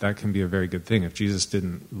 again, that can be a very good thing. If Jesus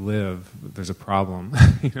didn't live, there's a problem.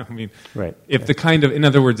 Right. If the kind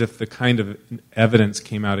of evidence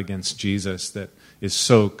came out against Jesus that is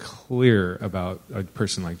so clear about a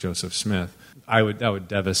person like Joseph Smith, that would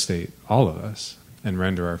devastate all of us and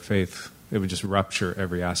render our faith. It would just rupture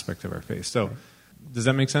every aspect of our faith. So, does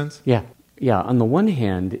that make sense? Yeah. On the one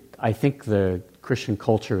hand, I think the Christian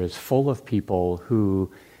culture is full of people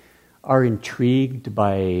who are intrigued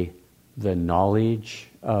by the knowledge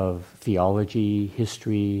of theology,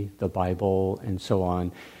 history, the Bible, and so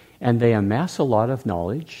on. And they amass a lot of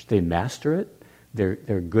knowledge. They master it. They're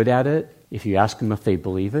good at it. If you ask them if they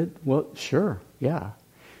believe it, well, sure, yeah.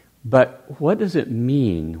 But what does it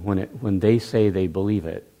mean when they say they believe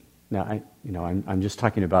it? Now, I'm just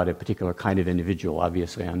talking about a particular kind of individual.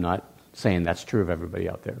 Obviously, I'm not saying that's true of everybody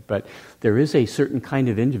out there. But there is a certain kind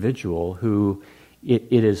of individual who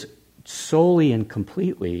it is solely and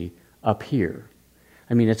completely up here.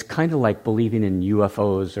 It's kind of like believing in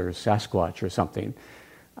UFOs or Sasquatch or something.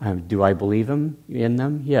 Do I believe in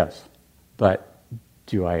them? Yes. But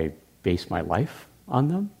do I base my life on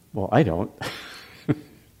them? Well, I don't.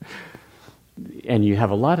 And you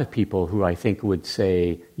have a lot of people who I think would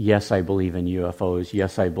say, yes, I believe in UFOs,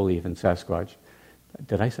 yes, I believe in Sasquatch.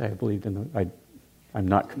 Did I say I believed in them? I'm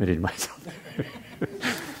not committed to myself.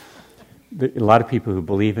 A lot of people who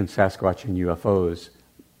believe in Sasquatch and UFOs,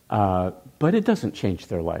 but it doesn't change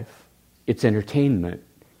their life. It's entertainment.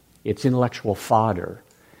 It's intellectual fodder.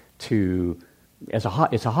 It's a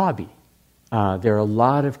hobby. There are a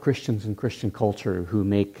lot of Christians in Christian culture who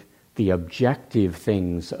make the objective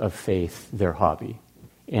things of faith their hobby.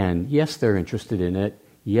 And yes, they're interested in it.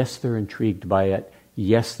 Yes, they're intrigued by it.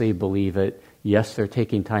 Yes, they believe it. Yes, they're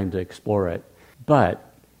taking time to explore it.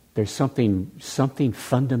 But there's something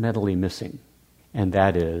fundamentally missing. And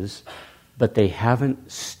that is, but they haven't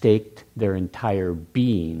staked their entire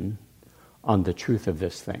being on the truth of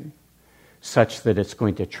this thing, such that it's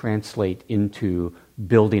going to translate into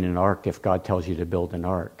building an ark if God tells you to build an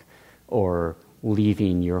ark, or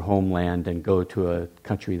leaving your homeland and go to a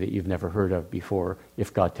country that you've never heard of before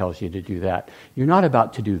if God tells you to do that. You're not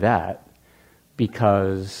about to do that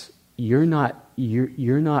because you're not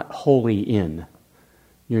wholly in.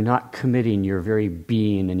 You're not committing your very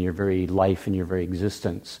being and your very life and your very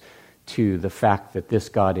existence to the fact that this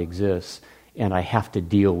God exists and I have to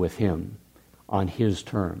deal with him on his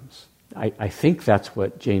terms. I think that's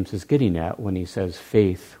what James is getting at when he says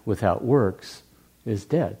faith without works is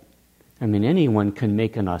dead. Anyone can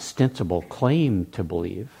make an ostensible claim to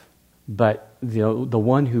believe, but the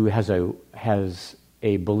one who has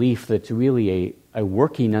a belief that's really a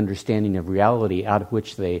working understanding of reality out of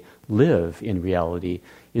which they live in reality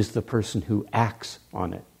is the person who acts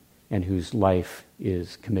on it and whose life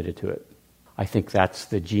is committed to it. I think that's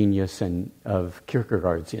the genius of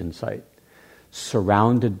Kierkegaard's insight.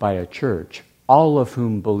 Surrounded by a church, all of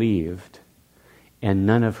whom believed, and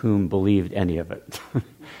none of whom believed any of it.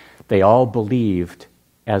 They all believed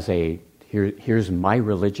as here's my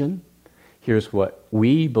religion, here's what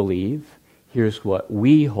we believe, here's what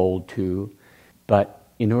we hold to, but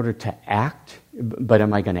in order to act,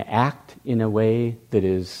 am I going to act in a way that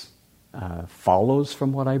is follows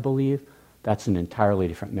from what I believe? That's an entirely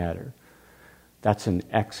different matter. That's an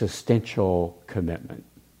existential commitment.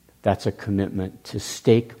 That's a commitment to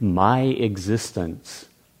stake my existence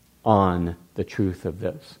on the truth of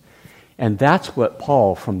this. And that's what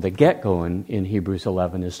Paul, from the get-go in Hebrews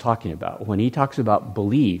 11, is talking about. When he talks about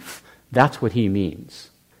belief, that's what he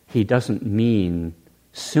means. He doesn't mean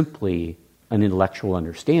simply an intellectual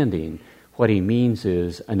understanding. What he means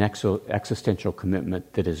is an existential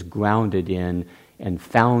commitment that is grounded in and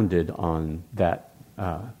founded on that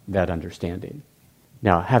understanding.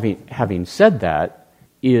 Now, having said that,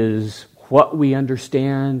 is what we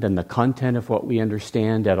understand and the content of what we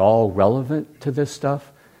understand at all relevant to this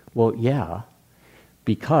stuff? Well, yeah,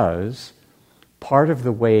 because part of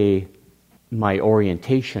the way my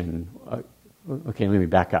orientation... okay, let me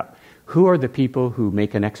back up. Who are the people who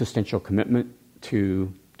make an existential commitment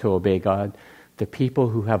to obey God? The people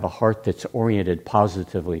who have a heart that's oriented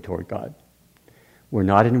positively toward God. We're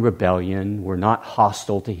not in rebellion. We're not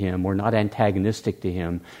hostile to Him. We're not antagonistic to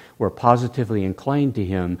Him. We're positively inclined to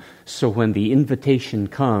Him. So when the invitation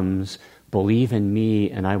comes, believe in me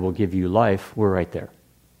and I will give you life, we're right there.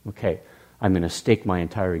 Okay, I'm going to stake my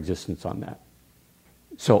entire existence on that.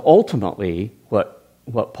 So ultimately,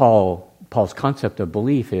 what Paul's concept of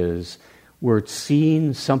belief is, we're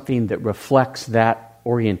seeing something that reflects that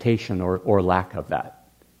orientation or lack of that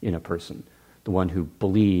in a person. The one who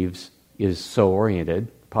believes is so oriented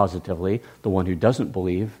positively. The one who doesn't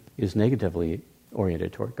believe is negatively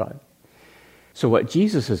oriented toward God. So what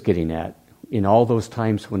Jesus is getting at in all those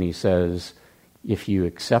times when he says, if you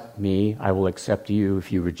accept me, I will accept you.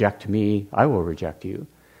 If you reject me, I will reject you.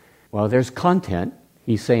 Well, there's content.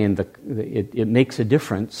 He's saying it makes a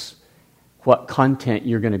difference what content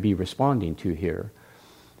you're going to be responding to here.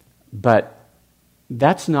 But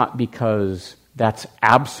that's not because that's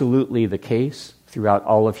absolutely the case throughout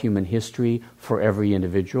all of human history for every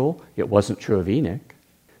individual. It wasn't true of Enoch.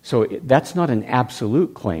 So that's not an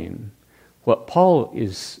absolute claim. What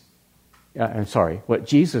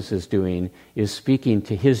Jesus is doing is speaking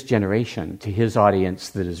to his generation, to his audience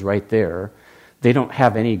that is right there. They don't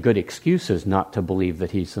have any good excuses not to believe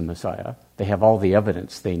that he's the Messiah. They have all the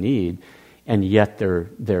evidence they need, and yet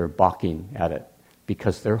they're balking at it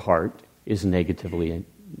because their heart is negatively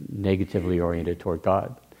oriented toward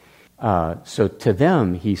God. So to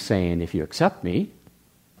them, he's saying, if you accept me,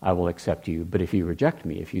 I will accept you. But if you reject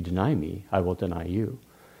me, if you deny me, I will deny you.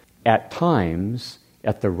 At times,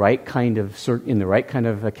 in the right kind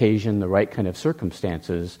of occasion, the right kind of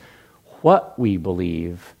circumstances, what we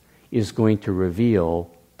believe is going to reveal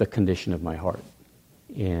the condition of my heart.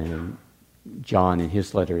 And John, in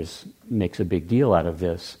his letters, makes a big deal out of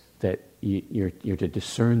this, that you're to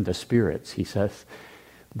discern the spirits. He says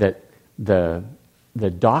that the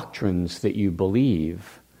doctrines that you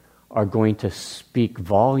believe are going to speak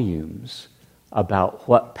volumes about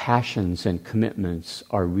what passions and commitments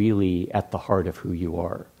are really at the heart of who you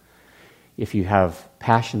are. If you have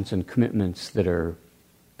passions and commitments that are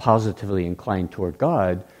positively inclined toward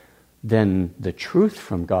God, then the truth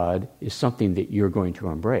from God is something that you're going to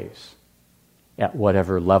embrace. At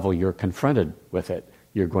whatever level you're confronted with it,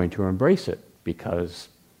 you're going to embrace it because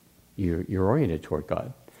you're oriented toward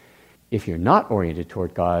God. If you're not oriented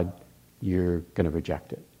toward God, you're going to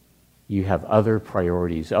reject it. You have other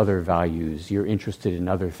priorities, other values, you're interested in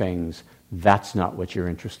other things. That's not what you're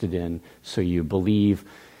interested in. So you believe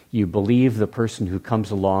the person who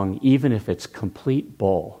comes along, even if it's complete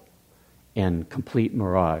bull and complete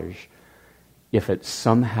mirage, if it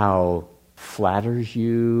somehow flatters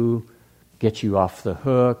you, gets you off the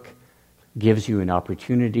hook, gives you an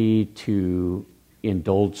opportunity to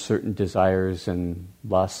indulge certain desires and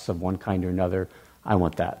lusts of one kind or another, I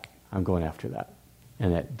want that. I'm going after that.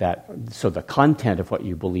 And so the content of what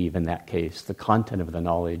you believe in that case, the content of the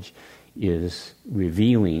knowledge, is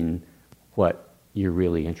revealing what you're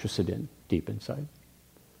really interested in deep inside.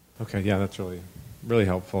 Okay, yeah, that's really, really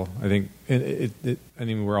helpful. I think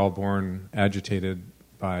we're all born agitated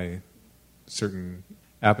by certain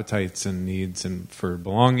appetites and needs, and for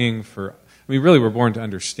belonging. Really, we're born to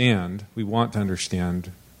understand. We want to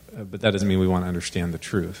understand, but that doesn't mean we want to understand the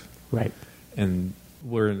truth. Right. And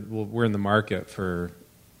we're in the market for,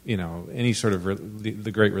 any sort of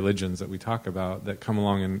the great religions that we talk about that come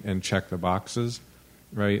along and check the boxes,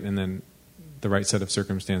 right? And then the right set of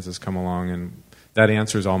circumstances come along and that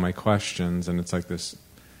answers all my questions, and it's like this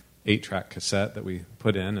 8-track cassette that we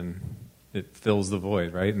put in and it fills the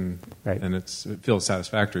void, right? And it feels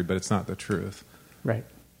satisfactory, but it's not the truth. Right.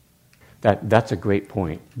 That's a great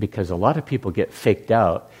point, because a lot of people get faked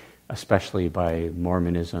out, especially by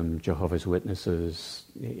Mormonism, Jehovah's Witnesses,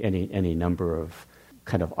 any number of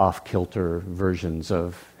kind of off-kilter versions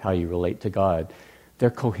of how you relate to God. They're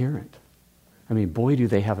coherent. I mean, boy, do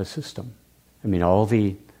they have a system. I mean,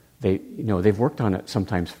 they've worked on it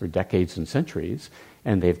sometimes for decades and centuries,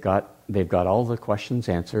 and they've got all the questions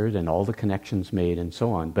answered and all the connections made and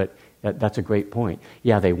so on. But that's a great point.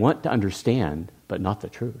 Yeah, they want to understand, but not the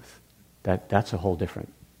truth. That's a whole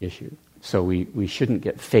different issue. So we shouldn't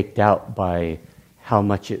get faked out by how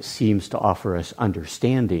much it seems to offer us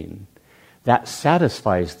understanding. That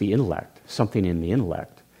satisfies the intellect, something in the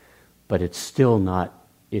intellect, but it's still not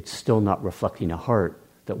reflecting a heart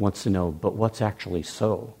that wants to know, but what's actually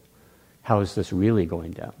so? How is this really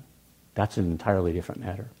going down? That's an entirely different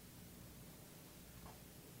matter.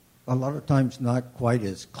 a lot of times not quite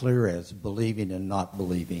as clear as believing and not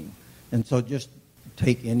believing. And so just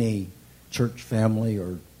take any church family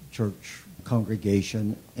or church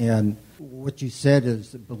congregation, and what you said is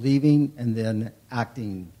believing and then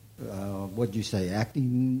acting. What did you say?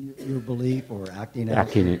 Acting your belief or acting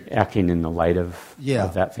in the light of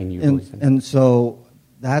that thing you believe in. And so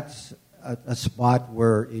that's a spot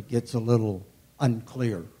where it gets a little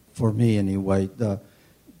unclear for me anyway,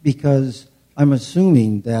 because I'm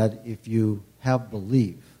assuming that if you have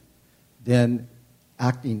belief, then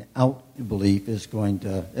acting out belief is going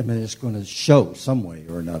to, it's going to show some way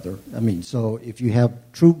or another. So if you have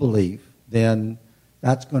true belief, then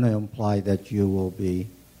that's going to imply that you will be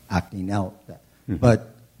acting out that. Mm-hmm.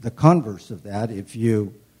 But the converse of that, if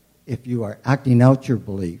you are acting out your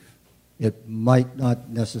belief, it might not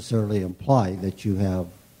necessarily imply that you have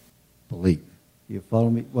belief. You follow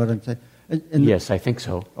me what I'm saying? And yes, I think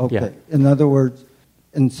so. Okay. Yeah. In other words,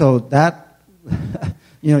 and so that,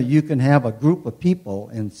 you can have a group of people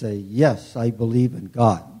and say, yes, I believe in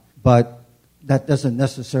God, but that doesn't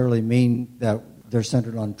necessarily mean that they're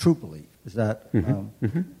centered on true belief. Is that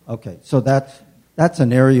okay? So that's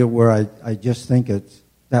an area where I just think it's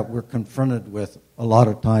that we're confronted with a lot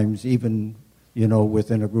of times, even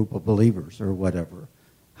within a group of believers or whatever.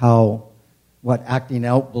 What acting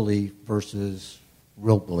out belief versus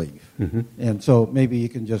real belief. Mm-hmm. And so maybe you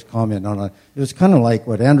can just comment on it. It was kind of like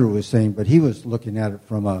what Andrew was saying, but he was looking at it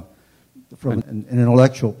from an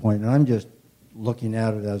intellectual point, and I'm just looking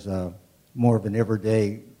at it as a more of an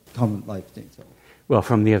everyday common life thing. So. Well,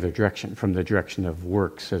 from the other direction, from the direction of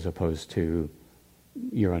works as opposed to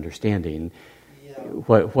your understanding. Yeah.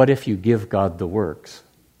 What if you give God the works?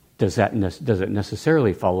 Does it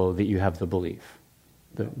necessarily follow that you have the belief?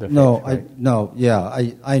 The faith, right?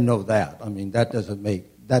 I know that.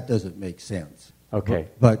 That doesn't make sense. Okay.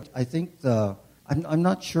 But I think I'm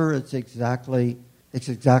not sure it's exactly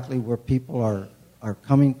where people are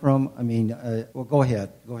coming from. Well, go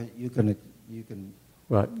ahead. You can.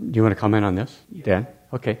 Well, do you want to comment on this, Dan?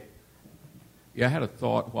 Okay. Yeah, I had a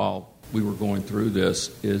thought while we were going through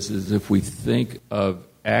this is if we think of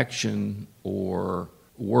action or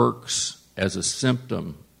works as a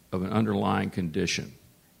symptom of an underlying condition.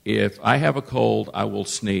 If I have a cold, I will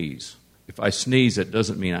sneeze. If I sneeze, it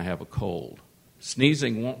doesn't mean I have a cold.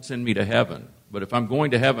 Sneezing won't send me to heaven, but if I'm going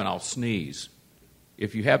to heaven, I'll sneeze.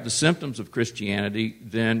 If you have the symptoms of Christianity,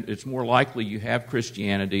 then it's more likely you have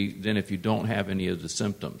Christianity than if you don't have any of the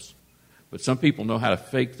symptoms. But some people know how to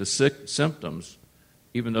fake the symptoms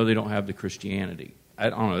even though they don't have the Christianity. I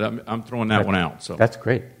don't know. I'm throwing that one out. So that's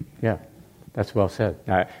great. Yeah, that's well said.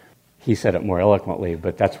 He said it more eloquently,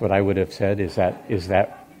 but that's what I would have said. Is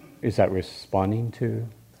that responding to?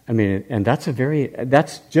 And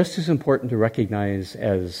that's just as important to recognize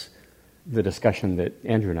as the discussion that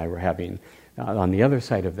Andrew and I were having. On the other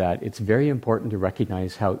side of that, it's very important to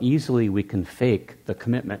recognize how easily we can fake the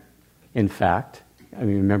commitment. In fact,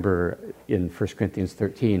 remember in 1 Corinthians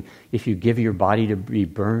 13, if you give your body to be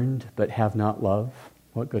burned but have not love,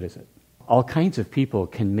 what good is it? All kinds of people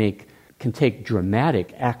can take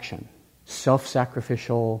dramatic action,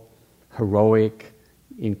 self-sacrificial, heroic,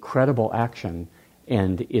 incredible action,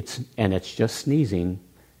 and it's just sneezing,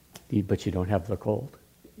 but you don't have the cold.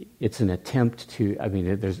 It's an attempt to,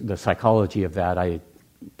 there's the psychology of that,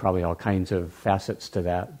 probably all kinds of facets to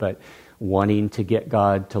that, but wanting to get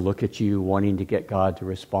God to look at you, wanting to get God to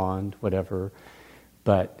respond, whatever,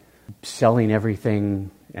 but selling everything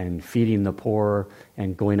and feeding the poor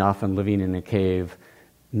and going off and living in a cave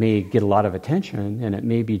may get a lot of attention, and it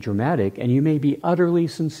may be dramatic, and you may be utterly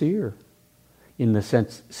sincere in the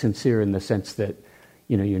sense that,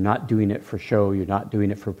 you're not doing it for show, you're not doing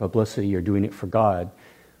it for publicity, you're doing it for God.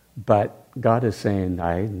 But God is saying,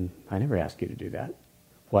 I never asked you to do that.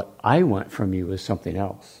 What I want from you is something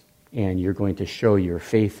else. And you're going to show your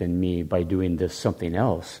faith in me by doing this something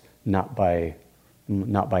else, not by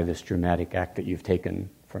this dramatic act that you've taken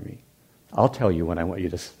from me. I'll tell you when I want you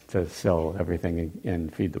to sell everything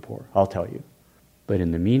and feed the poor. I'll tell you. But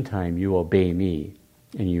in the meantime, you obey me,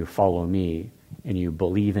 and you follow me, and you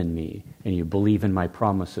believe in me, and you believe in my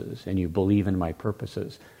promises, and you believe in my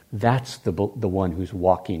purposes. That's the one who's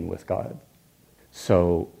walking with God.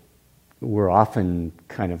 So we're often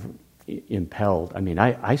kind of impelled.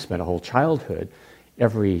 I spent a whole childhood,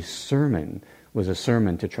 every sermon was a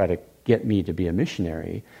sermon to try to get me to be a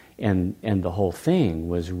missionary, and the whole thing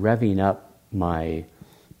was revving up my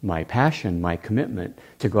passion, my commitment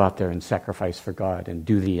to go out there and sacrifice for God and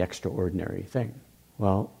do the extraordinary thing.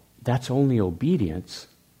 Well, that's only obedience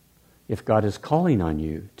if God is calling on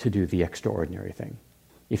you to do the extraordinary thing.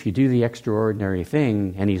 If you do the extraordinary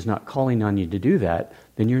thing and he's not calling on you to do that,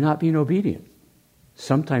 then you're not being obedient.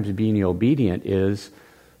 Sometimes being obedient is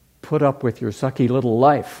put up with your sucky little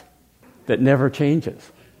life that never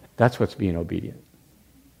changes. That's what's being obedient.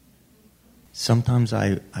 Sometimes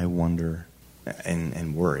I wonder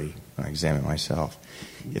and worry when I examine myself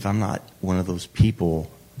if I'm not one of those people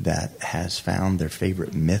that has found their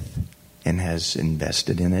favorite myth and has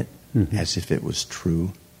invested in it as if it was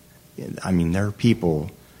true. I mean, there are people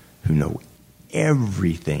who know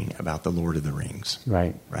everything about the Lord of the Rings.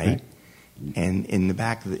 Right. And in the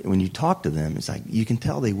back, when you talk to them, it's like you can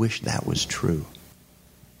tell they wish that was true.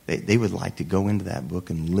 They would like to go into that book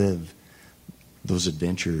and live those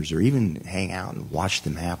adventures, or even hang out and watch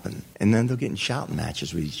them happen. And then they'll get in shouting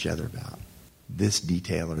matches with each other about this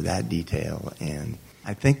detail or that detail. And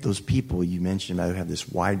I think those people you mentioned about who have this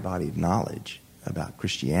wide body of knowledge about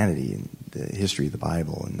Christianity and the history of the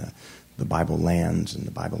Bible and the Bible lands and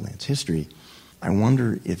the Bible lands history, I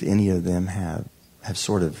wonder if any of them have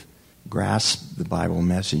sort of grasped the Bible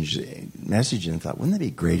message and thought, wouldn't that be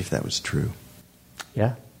great if that was true?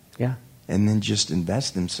 Yeah. And then just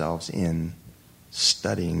invest themselves in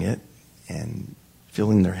studying it and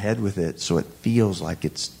filling their head with it so it feels like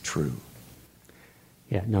it's true.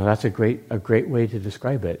 Yeah, no, that's a great way to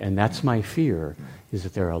describe it. And that's my fear, is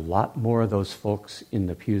that there are a lot more of those folks in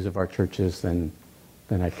the pews of our churches than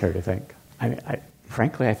I care to think.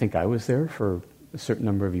 Frankly, I think I was there for a certain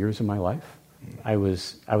number of years of my life. I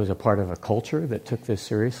was a part of a culture that took this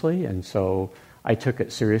seriously, and so I took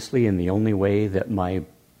it seriously in the only way that my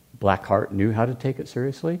black heart knew how to take it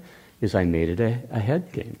seriously, is I made it a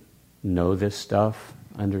head game. Know this stuff,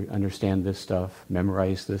 understand this stuff,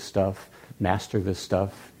 memorize this stuff, master this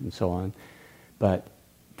stuff, and so on. But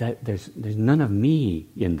there's none of me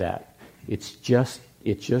in that. It's just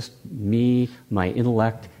me, my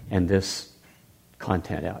intellect, and this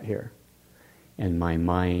content out here. And my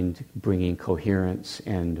mind bringing coherence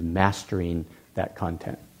and mastering that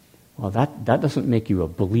content. Well, that doesn't make you a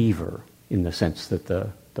believer in the sense that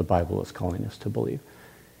the Bible is calling us to believe.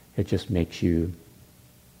 It just makes you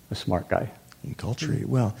a smart guy. In culture,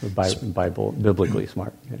 well, biblically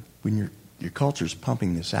smart. Yeah. When your culture's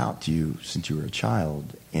pumping this out to you since you were a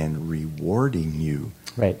child and rewarding you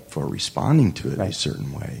for responding to it in a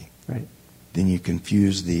certain way, then you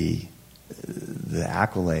confuse the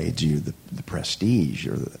accolades, the prestige,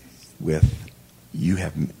 with you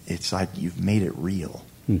have. It's like you've made it real.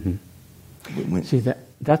 Mm-hmm. See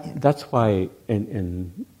that's why,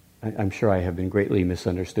 and I'm sure I have been greatly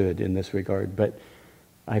misunderstood in this regard, but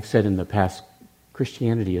I've said in the past,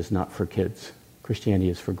 Christianity is not for kids. Christianity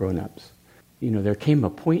is for grown-ups. There came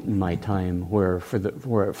a point in my time where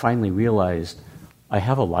I finally realized I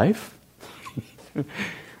have a life,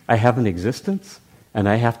 I have an existence, and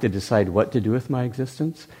I have to decide what to do with my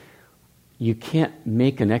existence. You can't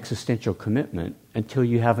make an existential commitment until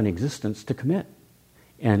you have an existence to commit.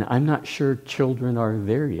 And I'm not sure children are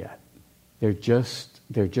there yet. They're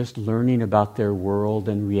just learning about their world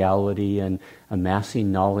and reality and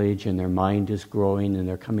amassing knowledge, and their mind is growing and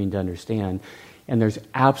they're coming to understand. And there's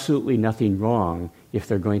absolutely nothing wrong if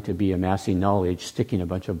they're going to be amassing knowledge, sticking a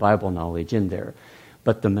bunch of Bible knowledge in there.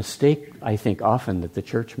 But the mistake, I think, often that the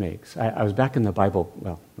church makes, I was back in the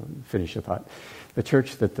Bible, finish the thought.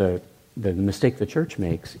 The mistake the church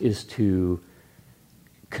makes is to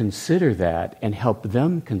consider that and help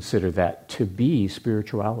them consider that to be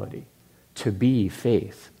spirituality, to be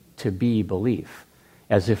faith, to be belief,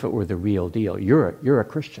 as if it were the real deal. You're a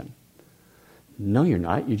Christian. No, you're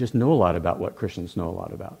not. You just know a lot about what Christians know a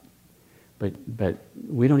lot about. But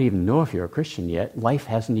we don't even know if you're a Christian yet. Life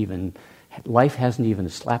hasn't even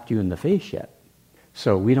slapped you in the face yet.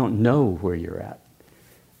 So we don't know where you're at.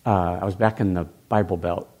 I was back in the Bible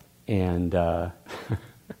Belt, and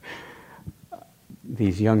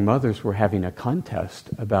these young mothers were having a contest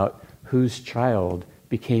about whose child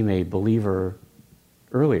became a believer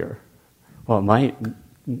earlier. Well,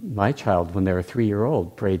 my child, when they were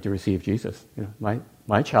 3-year-old, prayed to receive Jesus.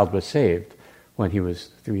 My child was saved when he was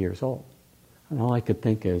 3 years old. And all I could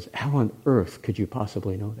think is, how on earth could you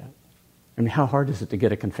possibly know that? I mean, how hard is it to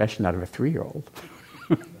get a confession out of a 3-year-old?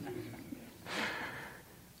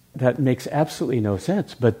 That makes absolutely no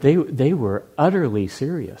sense. But they were utterly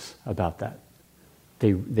serious about that.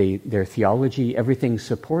 Their theology, everything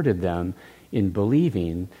supported them in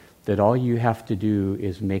believing that all you have to do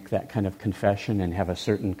is make that kind of confession and have a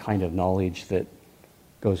certain kind of knowledge that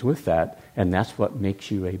goes with that, and that's what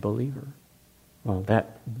makes you a believer. Well,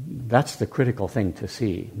 that's the critical thing to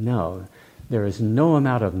see. No, there is no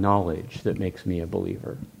amount of knowledge that makes me a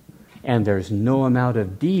believer, and there's no amount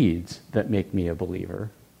of deeds that make me a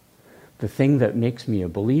believer, The thing that makes me a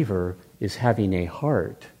believer is having a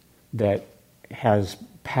heart that has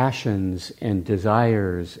passions and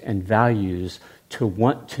desires and values to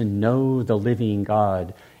want to know the living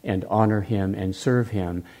God and honor Him and serve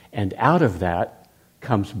Him. And out of that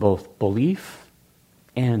comes both belief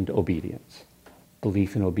and obedience.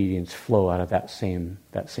 Belief and obedience flow out of that same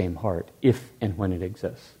heart, if and when it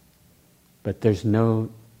exists. But there's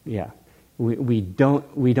no, we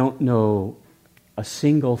don't know a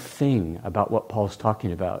single thing about what Paul's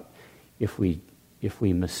talking about if we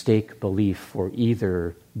mistake belief for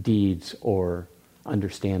either deeds or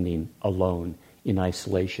understanding alone, in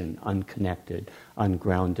isolation, unconnected,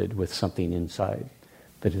 ungrounded with something inside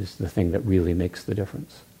that is the thing that really makes the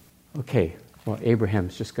difference. Okay, well,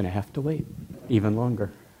 Abraham's just going to have to wait even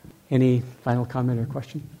longer. Any final comment or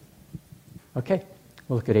question? Okay,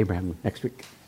 we'll look at Abraham next week.